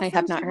yeah, I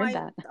have not heard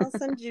that. I'll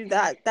send you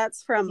that.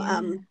 That's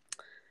from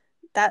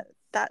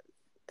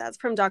that's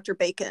from Dr.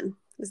 Bacon.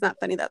 It's not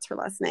funny, that's her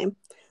last name.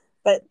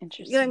 But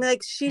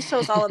like she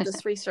shows all of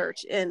this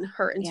research in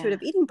her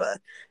intuitive eating book,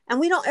 and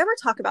we don't ever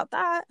talk about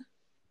that.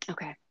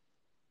 Okay.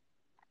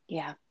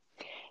 Yeah.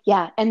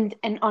 And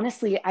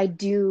honestly,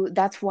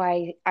 that's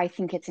why I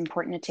think it's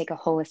important to take a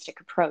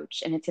holistic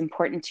approach, and it's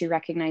important to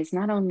recognize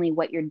not only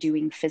what you're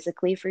doing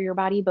physically for your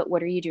body, but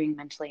what are you doing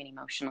mentally and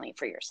emotionally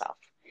for yourself.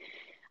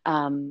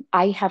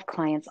 I have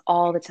clients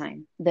all the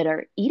time that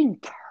are eating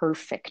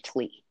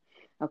perfectly.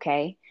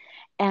 Okay.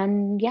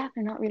 And yeah,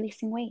 they're not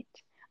releasing weight,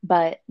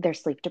 but they're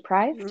sleep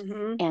deprived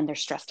Mm-hmm. and they're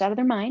stressed out of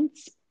their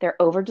minds. They're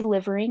over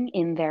delivering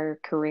in their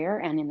career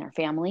and in their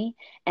family,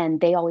 and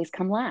they always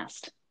come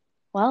last.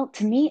 Well,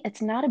 to me,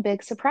 it's not a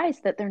big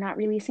surprise that they're not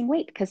releasing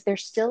weight because they're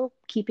still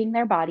keeping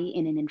their body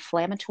in an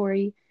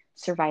inflammatory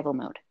survival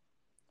mode.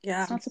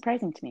 Yeah. It's not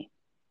surprising to me.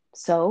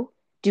 So,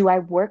 do I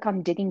work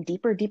on digging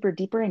deeper, deeper,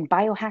 deeper and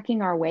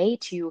biohacking our way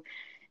to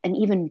an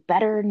even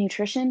better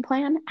nutrition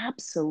plan?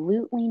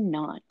 Absolutely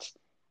not.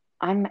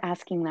 I'm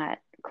asking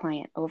that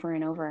client over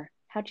and over,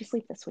 how'd you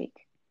sleep this week?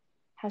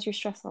 How's your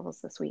stress levels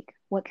this week?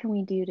 What can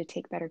we do to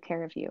take better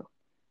care of you?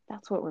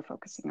 That's what we're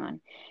focusing on.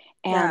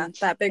 Yeah. And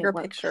That it bigger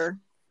works. picture.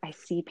 I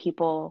see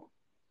people,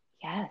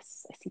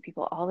 yes, I see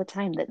people all the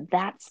time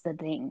that's the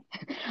thing.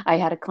 I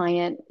had a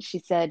client, she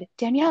said,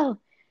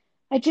 Danielle,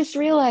 I just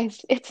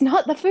realized it's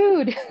not the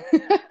food.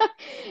 And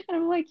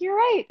I'm like, you're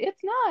right,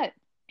 it's not.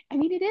 I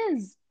mean, it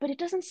is, but it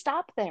doesn't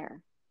stop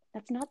there.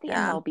 That's not the end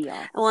Yeah. all be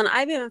all. Well, and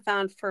I've even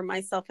found for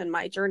myself in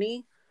my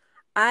journey,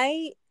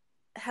 I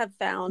have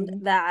found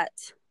Mm-hmm. that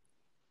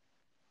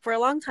for a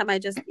long time, I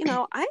just,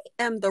 I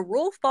am the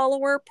rule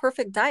follower,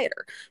 perfect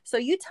dieter. So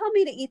you tell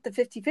me to eat the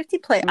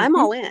 50-50 plate, I'm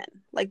Mm-hmm. all in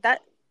like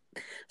that.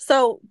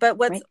 So, but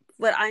Right.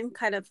 what I'm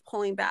kind of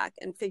pulling back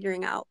and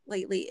figuring out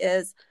lately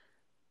is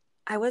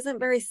I wasn't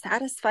very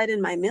satisfied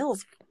in my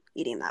meals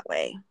eating that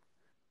way.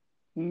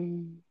 That's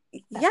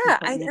Yeah. important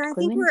to And I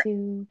clue think we're,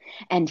 into.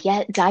 And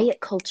yet, diet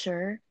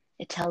culture,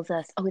 it tells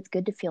us, oh, it's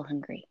good to feel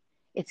hungry.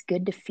 It's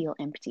good to feel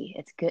empty.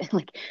 It's good.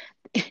 Like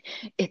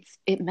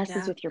it messes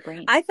yeah, with your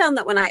brain. I found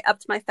that when I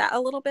upped my fat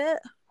a little bit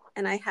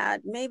and I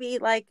had maybe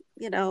like,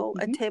 a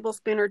Mm-hmm.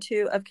 tablespoon or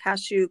two of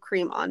cashew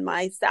cream on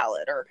my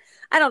salad, or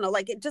I don't know,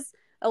 like it just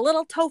a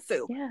little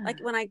tofu. Yeah. Like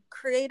when I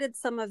created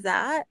some of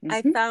that,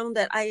 I Mm-hmm. found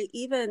that I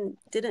even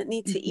didn't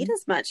need to eat Mm-hmm.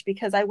 as much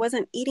because I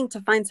wasn't eating to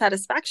find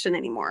satisfaction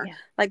anymore. Yeah.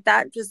 Like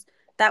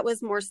that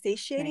was more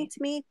satiating Right.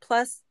 to me,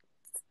 plus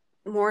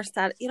more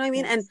you know what I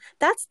mean? And Yes.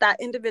 that's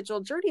that individual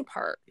journey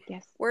part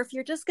Yes. where if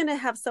you're just going to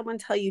have someone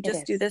tell you It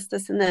just do is. this,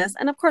 this, and this,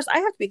 and of course I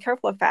have to be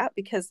careful of that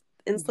because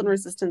insulin Mm-hmm.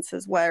 resistance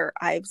is where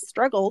I've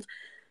struggled.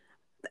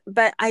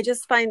 But I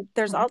just find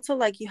there's Uh-huh. also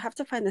like you have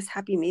to find this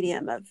happy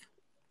medium of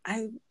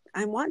I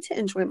I want to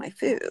enjoy my Yes.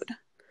 food.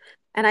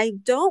 And I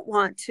don't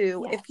want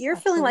to, if Yes. you're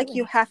feeling like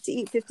you Absolutely. have to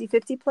eat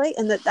 50-50 plate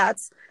and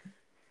that's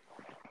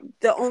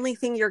the only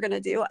thing you're going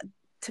to do,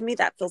 to me,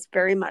 that feels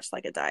very much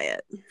like a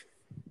diet.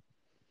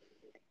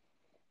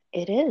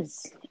 It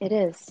is. It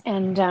is.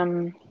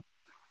 And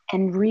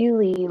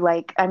really,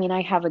 like, I mean,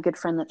 I have a good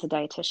friend that's a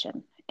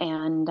dietitian,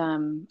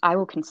 and I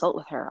will consult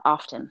with her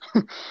often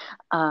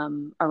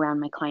around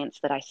my clients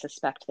that I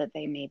suspect that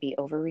they may be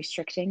over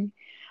restricting.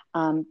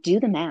 Do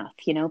the math,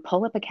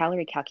 pull up a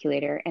calorie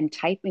calculator and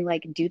type me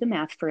like, do the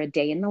math for a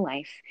day in the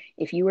life.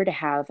 If you were to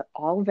have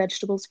all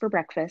vegetables for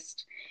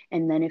breakfast,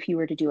 and then if you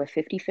were to do a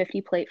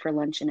 50-50 plate for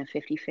lunch and a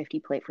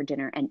 50-50 plate for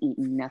dinner and eat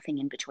nothing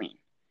in between,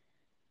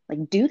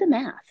 like, do the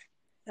math.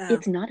 Yeah.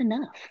 It's not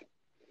enough.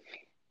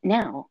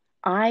 Now,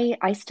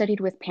 I studied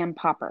with Pam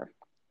Popper.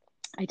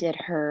 I did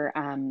her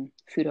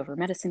food over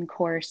medicine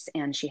course,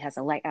 and she has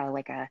like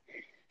a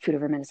food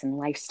over medicine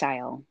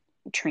lifestyle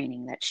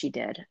training that she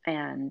did.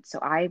 And so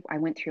I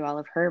went through all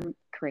of her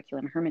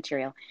curriculum, her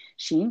material.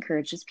 She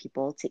encourages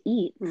people to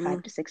eat Mm.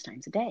 5 to 6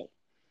 times a day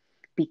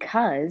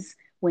because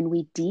when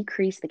we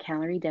decrease the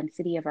calorie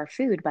density of our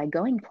food by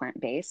going plant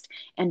based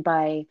and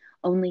by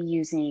only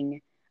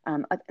using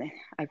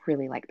I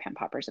really like Pam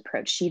Popper's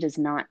approach. She does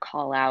not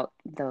call out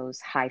those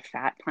high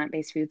fat plant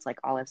based foods like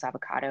olives,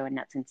 avocado, and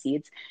nuts and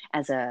seeds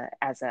as a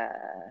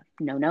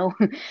no no.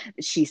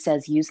 She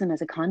says use them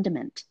as a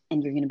condiment,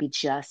 and you're going to be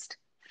just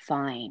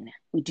fine.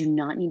 We do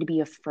not need to be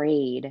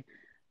afraid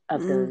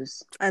of Mm.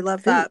 those I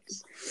love that.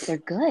 foods. They're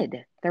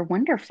good. They're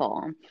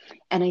wonderful.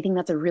 And I think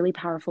that's a really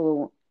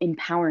powerful,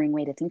 empowering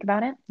way to think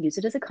about it. Use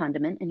it as a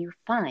condiment, and you're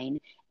fine.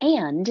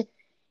 And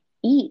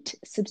eat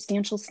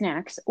substantial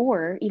snacks,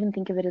 or even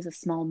think of it as a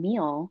small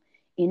meal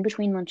in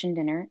between lunch and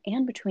dinner,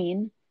 and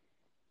between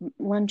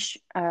lunch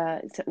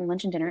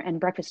and dinner, and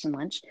breakfast and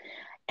lunch.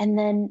 And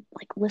then,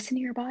 like, listen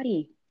to your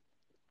body.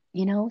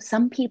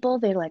 Some people,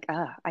 they're like,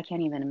 I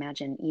can't even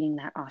imagine eating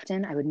that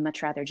often. I would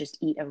much rather just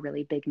eat a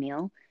really big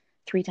meal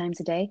 3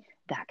 times a day.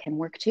 That can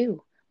work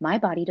too. My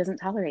body doesn't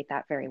tolerate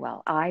that very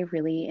well. I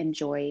really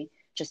enjoy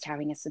just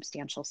having a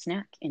substantial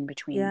snack in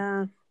between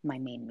Yeah. my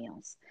main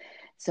meals.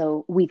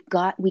 So we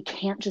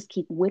can't just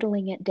keep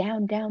whittling it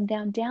down, down,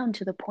 down, down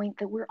to the point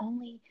that we're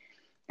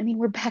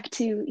back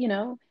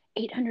to,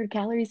 800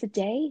 calories a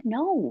day.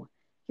 No,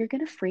 you're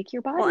going to freak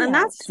your Well, body and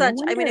out. that's No such,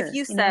 I mean, wonder,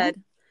 you know?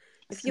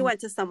 if you So, went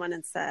to someone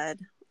and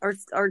said, or,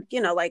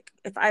 like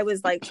if I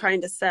was like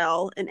trying to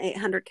sell an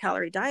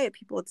 800-calorie diet,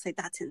 people would say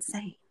that's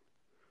insane.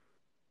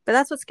 But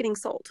that's what's getting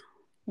sold.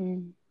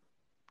 mm,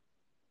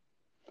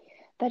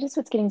 That is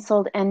what's getting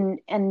sold, and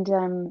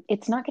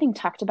it's not getting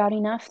talked about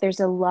enough. There's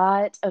a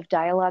lot of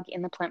dialogue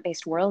in the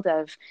plant-based world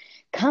of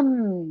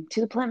come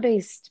to the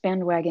plant-based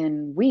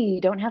bandwagon. We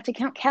don't have to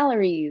count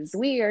calories.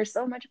 We are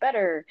so much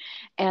better.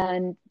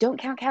 And don't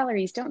count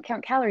calories, don't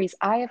count calories.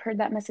 I have heard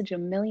that message a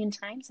million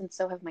times, and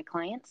so have my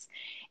clients.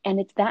 And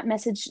it's that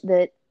message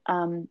that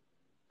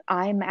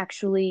I'm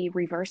actually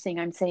reversing.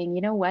 I'm saying,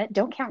 you know what?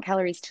 Don't count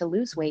calories to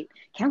lose weight.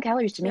 Count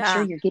calories to make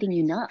sure Yeah. you're getting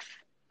enough.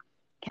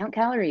 Count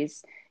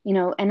calories,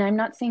 and I'm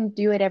not saying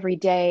do it every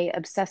day,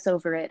 obsess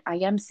over it. I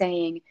am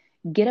saying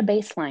get a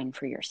baseline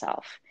for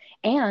yourself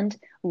and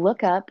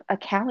look up a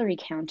calorie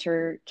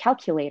counter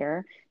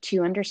calculator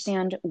to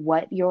understand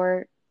what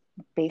your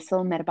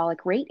basal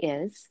metabolic rate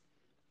is,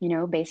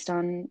 based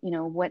on,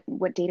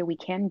 what data we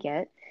can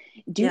get.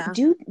 Do Yeah.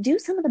 do do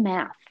some of the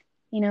math,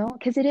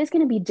 because it is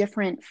going to be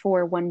different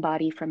for one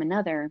body from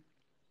another.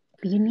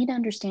 But you need to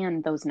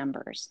understand those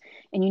numbers,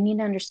 and you need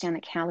to understand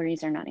that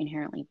calories are not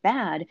inherently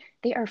bad.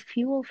 They are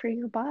fuel for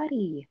your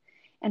body.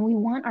 And we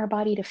want our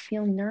body to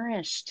feel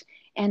nourished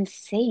and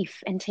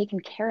safe and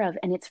taken care of.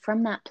 And it's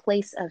from that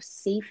place of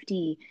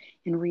safety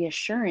and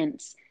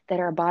reassurance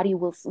that our body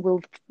will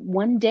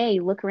one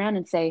day look around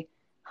and say,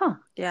 huh,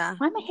 Yeah.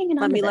 why am I hanging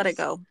Let on to me let it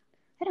this? go.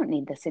 I don't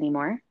need this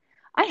anymore.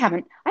 I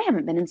haven't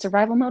been in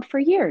survival mode for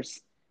years.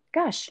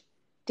 Gosh,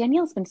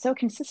 Danielle's been so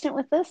consistent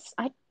with this.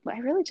 I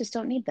really just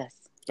don't need this.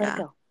 Let it Yeah.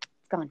 go.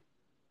 It's gone.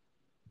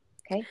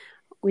 Okay.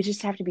 We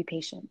just have to be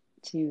patient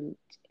to,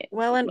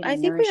 Well, and I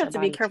think we nourish have our to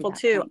be body to careful that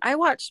too. point. I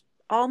watched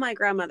all my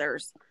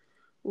grandmothers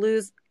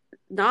lose,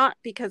 not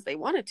because they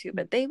wanted to,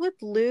 but they would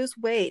lose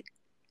weight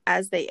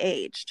as they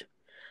aged.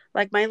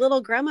 Like my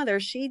little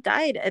grandmother, she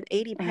died at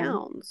 80 Uh-huh.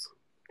 pounds.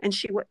 And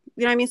she would,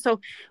 you know what I mean?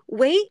 So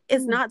weight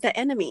is Hmm. not the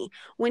enemy.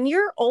 When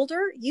you're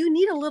older, you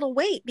need a little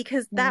weight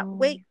because that No.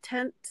 weight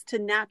tends to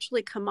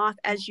naturally come off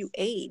as you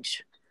Yes.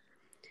 age.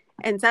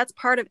 And that's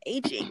part of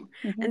aging.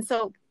 Mm-hmm. And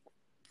so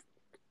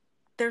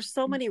there's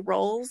so many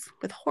roles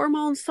with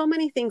hormones, so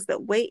many things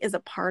that weight is a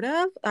part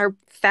of, our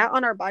fat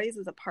on our bodies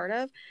is a part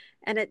of.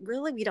 And it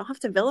really, we don't have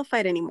to vilify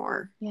it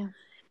anymore. Yeah.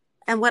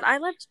 And what I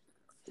love,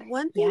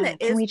 one thing Yeah. that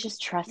Can is, we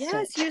just trust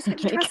yes, it? you just have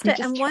to Can trust we it.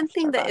 just And one trust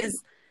thing our that body?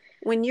 is,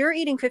 when you're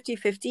eating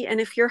 50-50,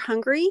 and if you're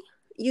hungry,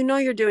 you know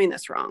you're doing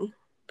this wrong.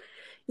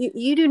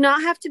 You do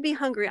not have to be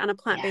hungry on a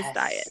plant-based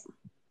diet. Yes.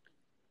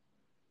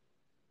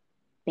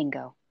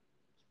 Bingo.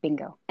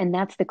 Bingo. And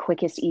that's the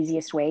quickest,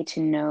 easiest way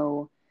to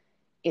know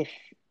if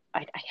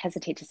I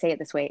hesitate to say it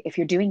this way, if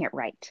you're doing it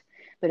right.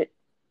 But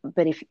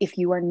if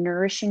you are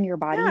nourishing your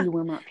body, Yeah. you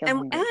will not feel And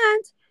hungry.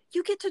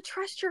 you get to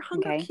trust your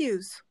hunger Okay.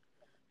 cues.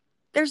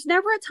 There's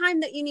never a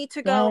time that you need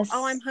to go,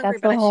 oh, I'm Yes, hungry,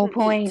 that's but the I whole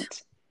shouldn't eat.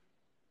 point.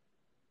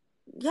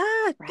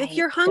 Yeah. If Right.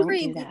 you're Don't do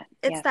hungry, that.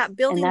 it's Yes. that And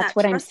building that's that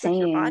what I'm trust with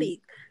your saying.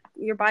 body.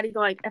 Your body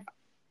going,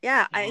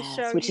 yeah, I Yes,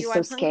 showed which is you so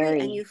I'm hungry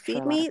and you scary for a feed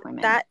lot of me.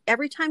 women. That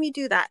every time you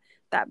do that,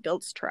 that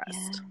builds Yeah.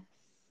 trust.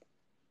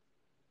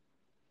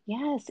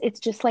 Yes,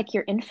 it's just like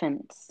your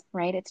infants,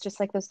 right? It's just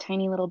like those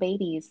tiny little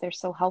babies. They're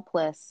so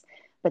helpless,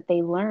 but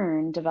they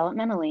learn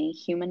developmentally,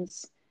 human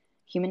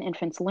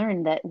infants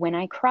learn that when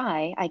I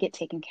cry, I get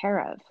taken care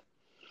of.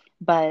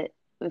 But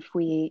if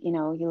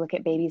you look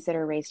at babies that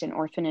are raised in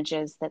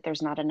orphanages, that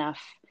there's not enough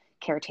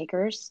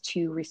caretakers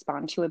to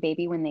respond to a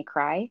baby when they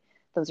cry,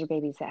 those are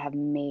babies that have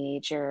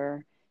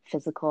major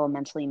physical,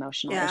 mental,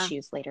 emotional Yeah.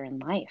 issues later in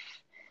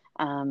life.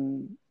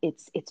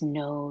 It's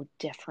no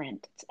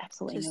different. It's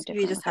absolutely no You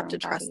different just with our have to own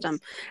trust them.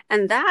 bodies.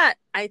 And that,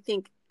 I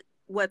think,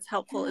 what's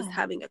helpful is Yeah.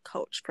 having a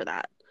coach for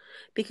that.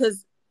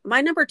 Because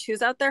my number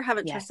twos out there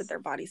haven't trusted Yes. their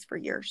bodies for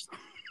years.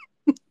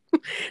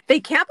 They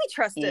can't be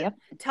trusted. Yep.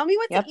 Tell me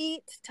what to Yep.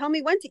 eat. Tell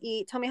me when to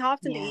eat. Tell me how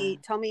often to Yeah.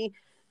 eat. Tell me,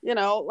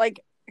 like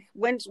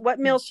what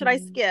meals should I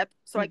Mm-hmm. skip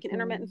so I can Mm-hmm.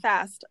 intermittent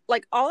fast?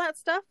 Like all that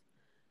stuff.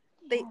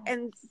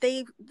 Yes.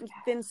 They've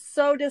been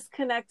so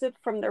disconnected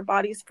from their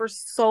bodies for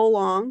so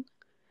long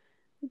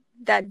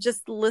that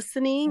just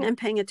listening Yep. and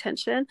paying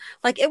attention,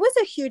 like it was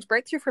a huge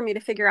breakthrough for me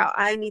to figure out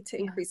I need to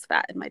Yeah. increase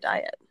fat in my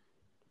diet.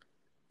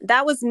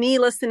 That was me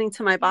listening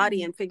to my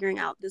body and figuring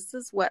out this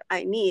is what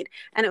I need.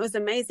 And it was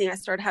amazing. I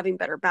started having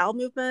better bowel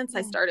movements.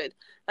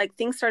 Yeah.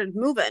 Things started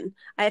moving.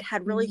 I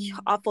had really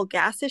awful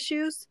gas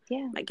issues.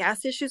 Yeah. My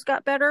gas issues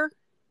got better.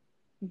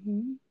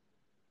 Mm-hmm.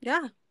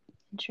 Yeah.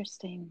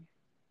 Interesting.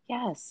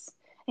 Yes.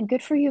 And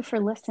good for you for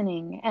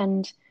listening.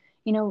 And,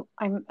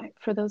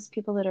 for those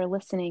people that are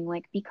listening,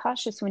 like be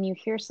cautious when you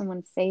hear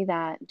someone say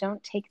that.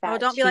 Don't take Oh,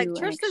 that don't be like, to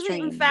an Trish is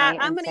eating extreme, fat, right?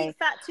 I'm And going to say, eat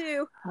fat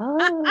too.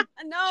 oh,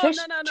 No, Trish,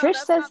 no, no, no. Trish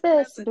That's says not the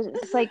this, message.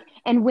 but it's like,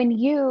 and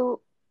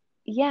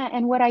yeah,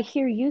 and what I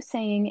hear you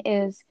saying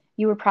is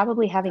you were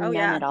probably having Oh none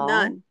yeah, at all,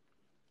 none.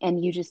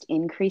 and you just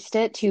increased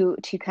it to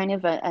kind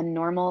of a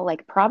normal,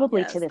 like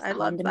probably to Yes, this I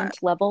love that.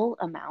 condiment level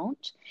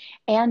amount.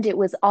 And it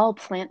was all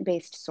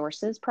plant-based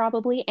sources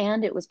probably,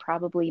 and it was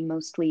probably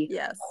mostly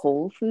Yes.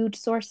 whole food Oh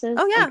sources.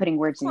 I'm yeah, putting of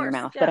words in your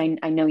course. mouth, but Yeah.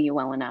 I know you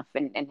well enough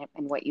and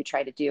what you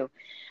try to do.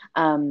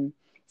 Um,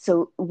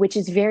 so which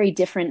is very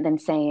different than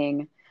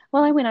saying,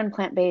 Well, I went on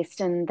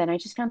plant-based and then I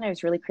just found that I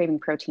was really craving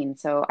protein.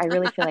 So I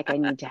really feel like I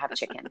need to have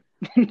chicken.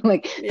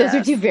 Like those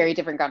are two Yes. very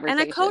different And a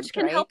conversations, coach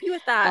can right? help you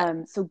with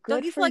that. So Don't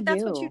good you feel for like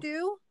that's what you you.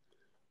 do?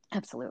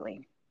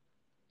 Absolutely.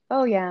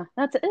 Oh yeah,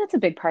 that's a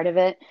big part of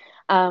it.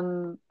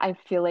 I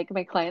feel like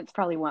my clients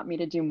probably want me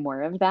to do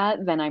more of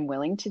that than I'm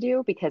willing to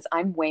do because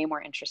I'm way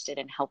more interested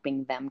in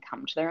helping them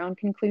come to their own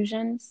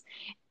conclusions.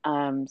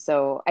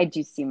 So I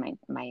do see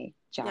my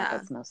job Yeah.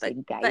 as mostly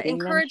But guiding them through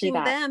encouraging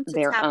that them to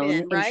their tap own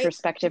in, right?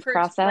 introspective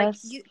Encourage, like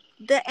process. you,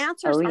 the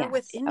answers Oh are yes.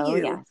 within Oh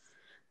you. yes.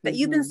 That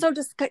you've been Hmm. so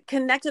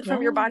disconnected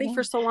from your Yeah, body yeah.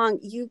 for so long,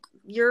 you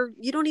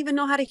don't even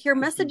know how to hear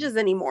Hmm. messages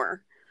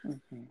anymore.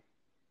 Hmm.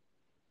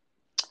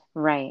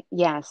 Right.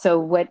 Yeah.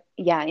 So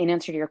yeah, in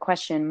answer to your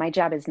question, my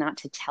job is not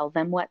to tell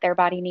them what their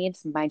body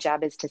needs. My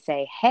job is to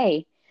say,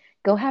 hey,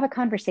 go have a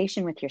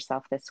conversation with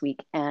yourself this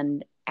week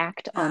and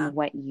act Yeah. on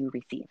what you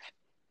receive.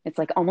 It's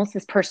like almost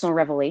this personal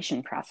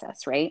revelation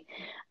process, right?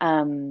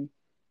 Um,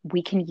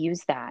 we can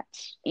use that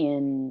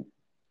in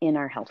in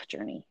our health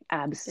journey.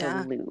 Yeah.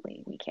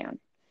 Absolutely, we can.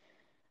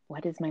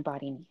 What does my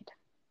body need?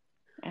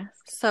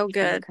 Ask, So and it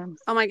good.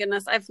 comes. Oh my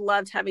goodness. I've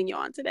loved having you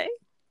on today.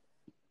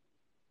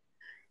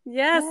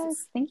 Yes.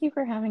 Yes, thank you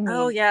for having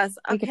Oh me. yes.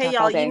 We could Okay,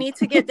 talk all y'all. You day. need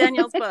to get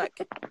Danielle's book.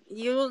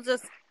 You'll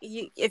just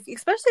if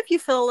especially if you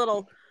feel a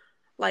little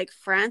like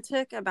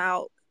frantic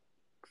about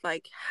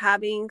like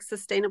having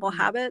sustainable Mm,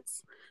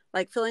 habits,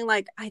 like feeling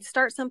like I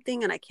start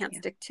something and I can't yeah.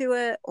 stick to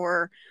it,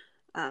 or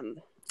um,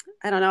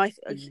 I don't know.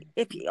 Mm,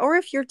 If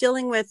you're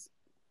dealing with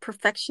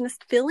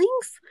perfectionist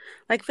feelings,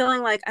 like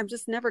feeling like I'm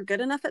just never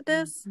good enough at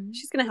this, mhm.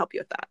 she's going to help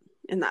you with that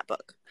in that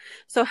book.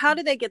 So, how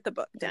do they get the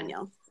book, Yes,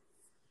 Danielle?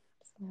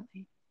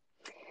 absolutely.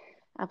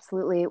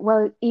 Absolutely.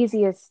 Well,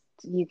 easiest,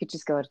 you could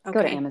just go to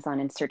Okay. Amazon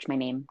and search my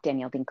name,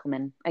 Danielle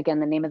Dinkelman. Again,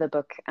 the name of the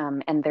book,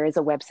 and there is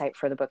a website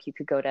for the book. You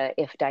could go to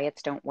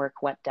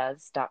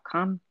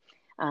ifdietsdon'tworkwhatdoes.com.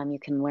 You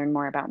can learn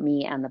more about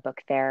me and the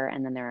book there,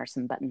 and then there are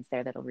some buttons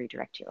there that'll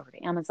redirect you over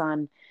to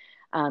Amazon.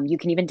 You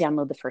can even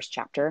download the first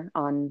chapter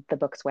on the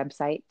book's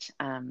website,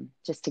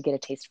 just to get a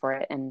taste for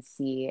it and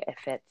see Oh,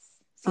 if it's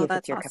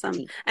that's your cup of awesome.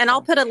 tea. And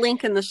I'll So put a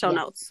link in the show yes,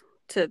 notes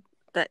to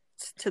that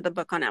to the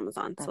book on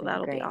Amazon. So that'll be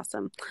that'll be great.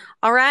 awesome.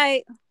 All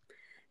right.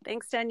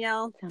 Thanks,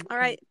 Danielle. Sounds All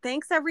good. right.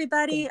 Thanks,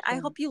 everybody. Thank I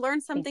you. hope you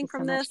learned Thank something you so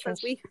from much, this. As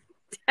Trish. we,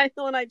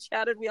 Daniel and I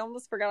chatted, we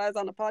almost forgot I was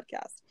on a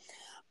podcast.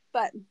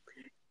 But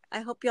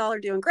I hope y'all are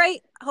doing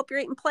great. I hope you're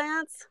eating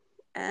plants.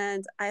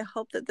 And I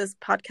hope that this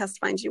podcast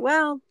finds you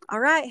well. All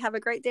right. Have a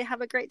great day.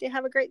 Have a great day.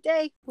 Have a great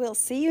day. We'll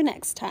see you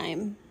next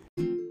time.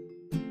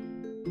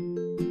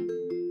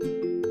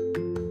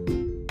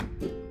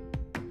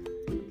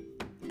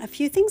 A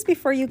few things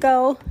before you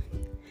go.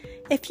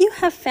 If you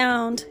have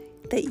found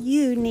that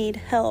you need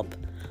help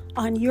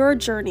on your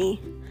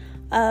journey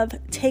of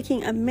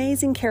taking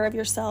amazing care of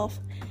yourself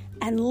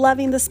and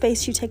loving the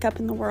space you take up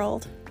in the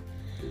world,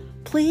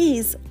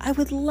 please, I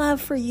would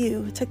love for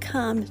you to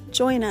come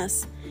join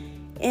us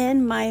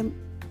in my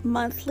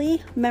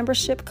monthly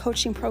membership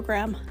coaching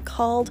program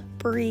called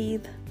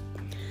Breathe.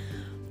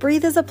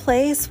 Breathe is a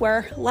place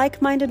where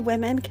like-minded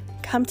women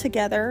come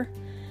together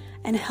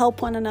and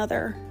help one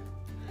another.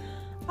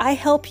 I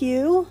help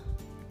you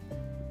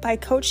by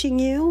coaching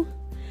you,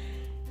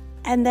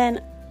 and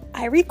then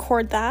I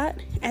record that,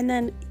 and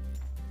then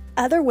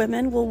other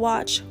women will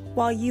watch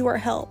while you are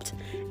helped,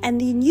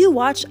 and then you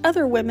watch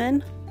other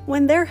women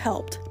when they're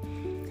helped.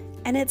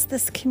 And it's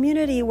this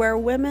community where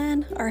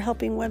women are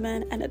helping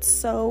women, and it's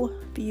so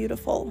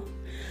beautiful.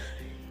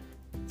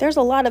 There's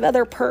a lot of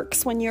other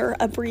perks when you're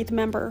a Breathe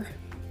member.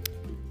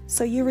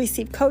 So you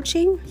receive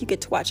coaching, you get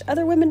to watch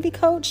other women be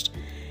coached,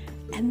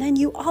 and then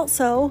you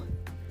also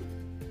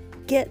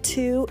get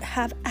to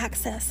have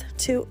access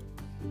to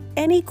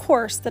any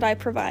course that I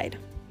provide.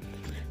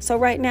 So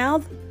right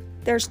now,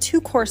 there's 2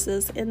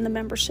 courses in the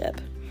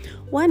membership.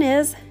 One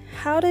is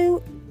how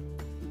to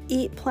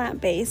eat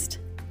plant-based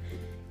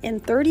in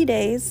 30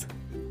 days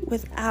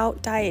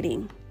without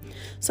dieting.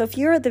 So if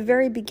you're at the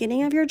very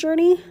beginning of your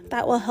journey,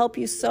 that will help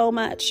you so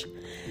much.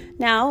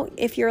 Now,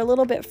 if you're a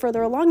little bit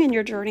further along in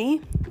your journey,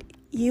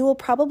 you will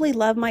probably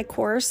love my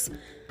course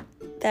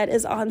that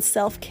is on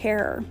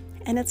self-care.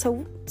 And it's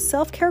a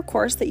self-care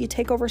course that you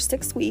take over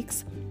 6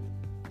 weeks.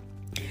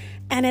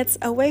 And it's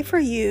a way for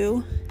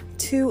you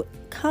to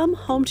come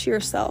home to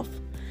yourself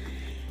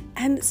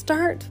and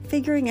start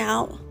figuring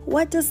out,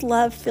 what does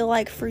love feel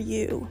like for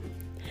you?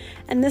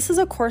 And this is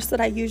a course that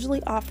I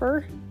usually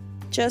offer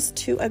just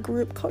to a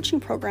group coaching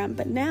program,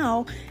 but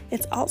now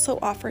it's also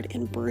offered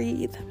in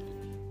Breathe.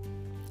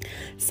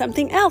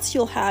 Something else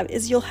you'll have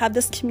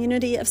this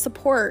community of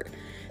support.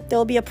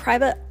 There'll be a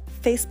private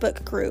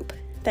Facebook group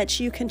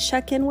that you can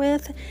check in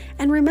with.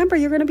 And remember,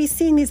 you're going to be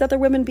seeing these other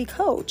women be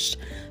coached.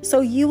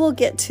 So you will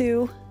get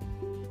to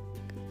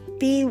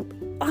be,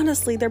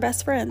 honestly, their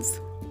best friends.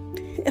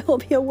 It will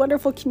be a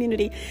wonderful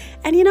community.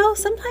 And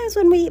sometimes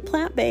when we eat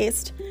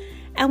plant-based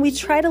and we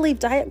try to leave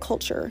diet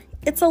culture,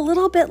 it's a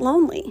little bit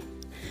lonely.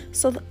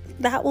 So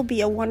that will be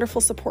a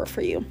wonderful support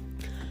for you.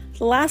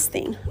 The last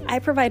thing, I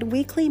provide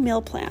weekly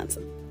meal plans.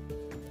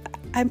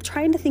 I'm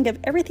trying to think of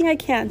everything I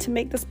can to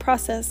make this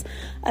process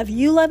of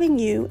you loving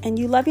you and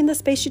you loving the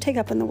space you take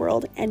up in the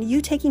world and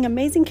you taking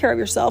amazing care of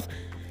yourself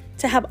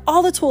to have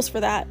all the tools for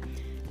that.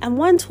 And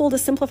one tool to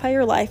simplify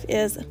your life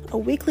is a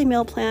weekly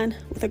meal plan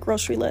with a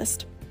grocery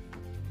list.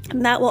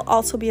 And that will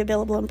also be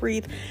available in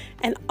Breathe.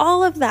 And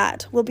all of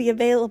that will be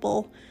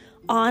available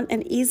on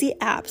an easy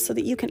app so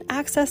that you can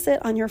access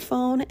it on your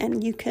phone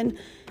and you can,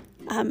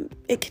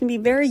 it can be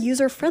very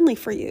user-friendly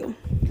for you.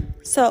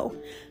 So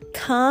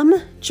come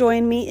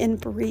join me in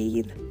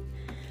Breathe.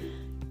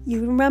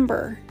 You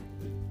remember,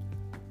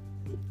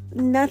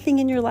 nothing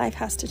in your life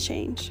has to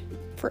change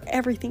for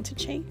everything to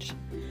change.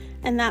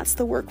 And that's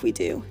the work we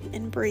do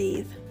in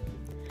Breathe.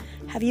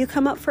 Have you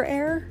come up for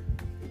air?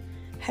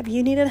 Have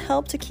you needed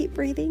help to keep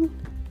breathing?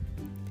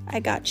 I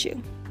got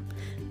you.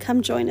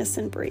 Come join us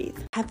in Breathe.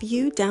 Have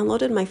you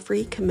downloaded my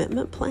free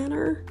commitment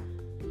planner?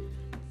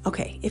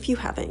 Okay, if you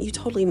haven't, you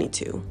totally need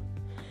to.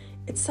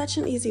 It's such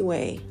an easy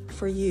way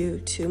for you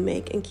to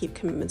make and keep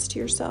commitments to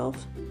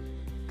yourself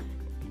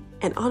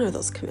and honor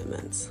those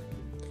commitments.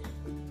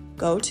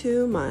 Go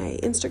to my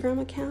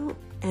Instagram account,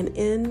 and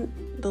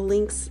in the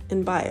links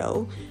in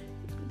bio,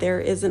 there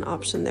is an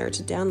option there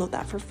to download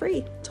that for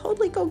free.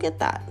 Totally go get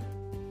that.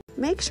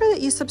 Make sure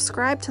that you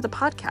subscribe to the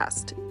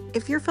podcast.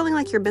 If you're feeling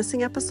like you're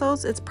missing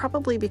episodes, it's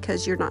probably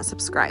because you're not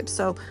subscribed.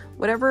 So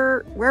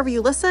wherever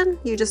you listen,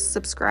 you just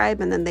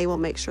subscribe and then they will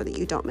make sure that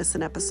you don't miss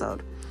an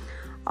episode.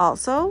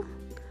 Also,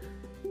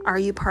 are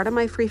you part of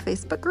my free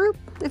Facebook group?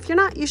 If you're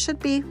not, you should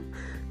be.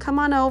 Come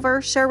on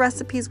over, share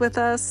recipes with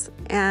us,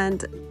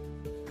 and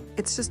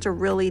it's just a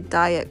really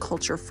diet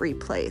culture-free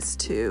place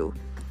to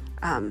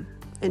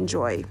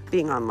enjoy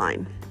being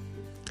online.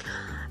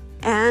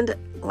 And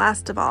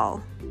last of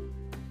all,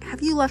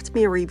 have you left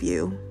me a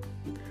review?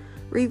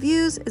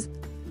 Reviews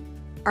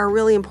are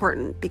really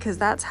important because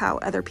that's how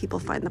other people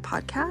find the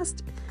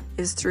podcast,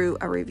 is through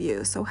a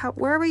review. So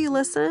wherever you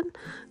listen,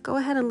 go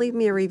ahead and leave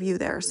me a review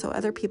there so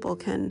other people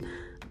can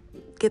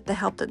get the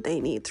help that they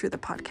need through the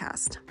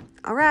podcast.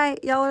 All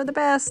right, y'all are the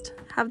best.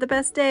 Have the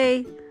best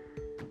day.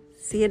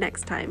 See you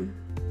next time.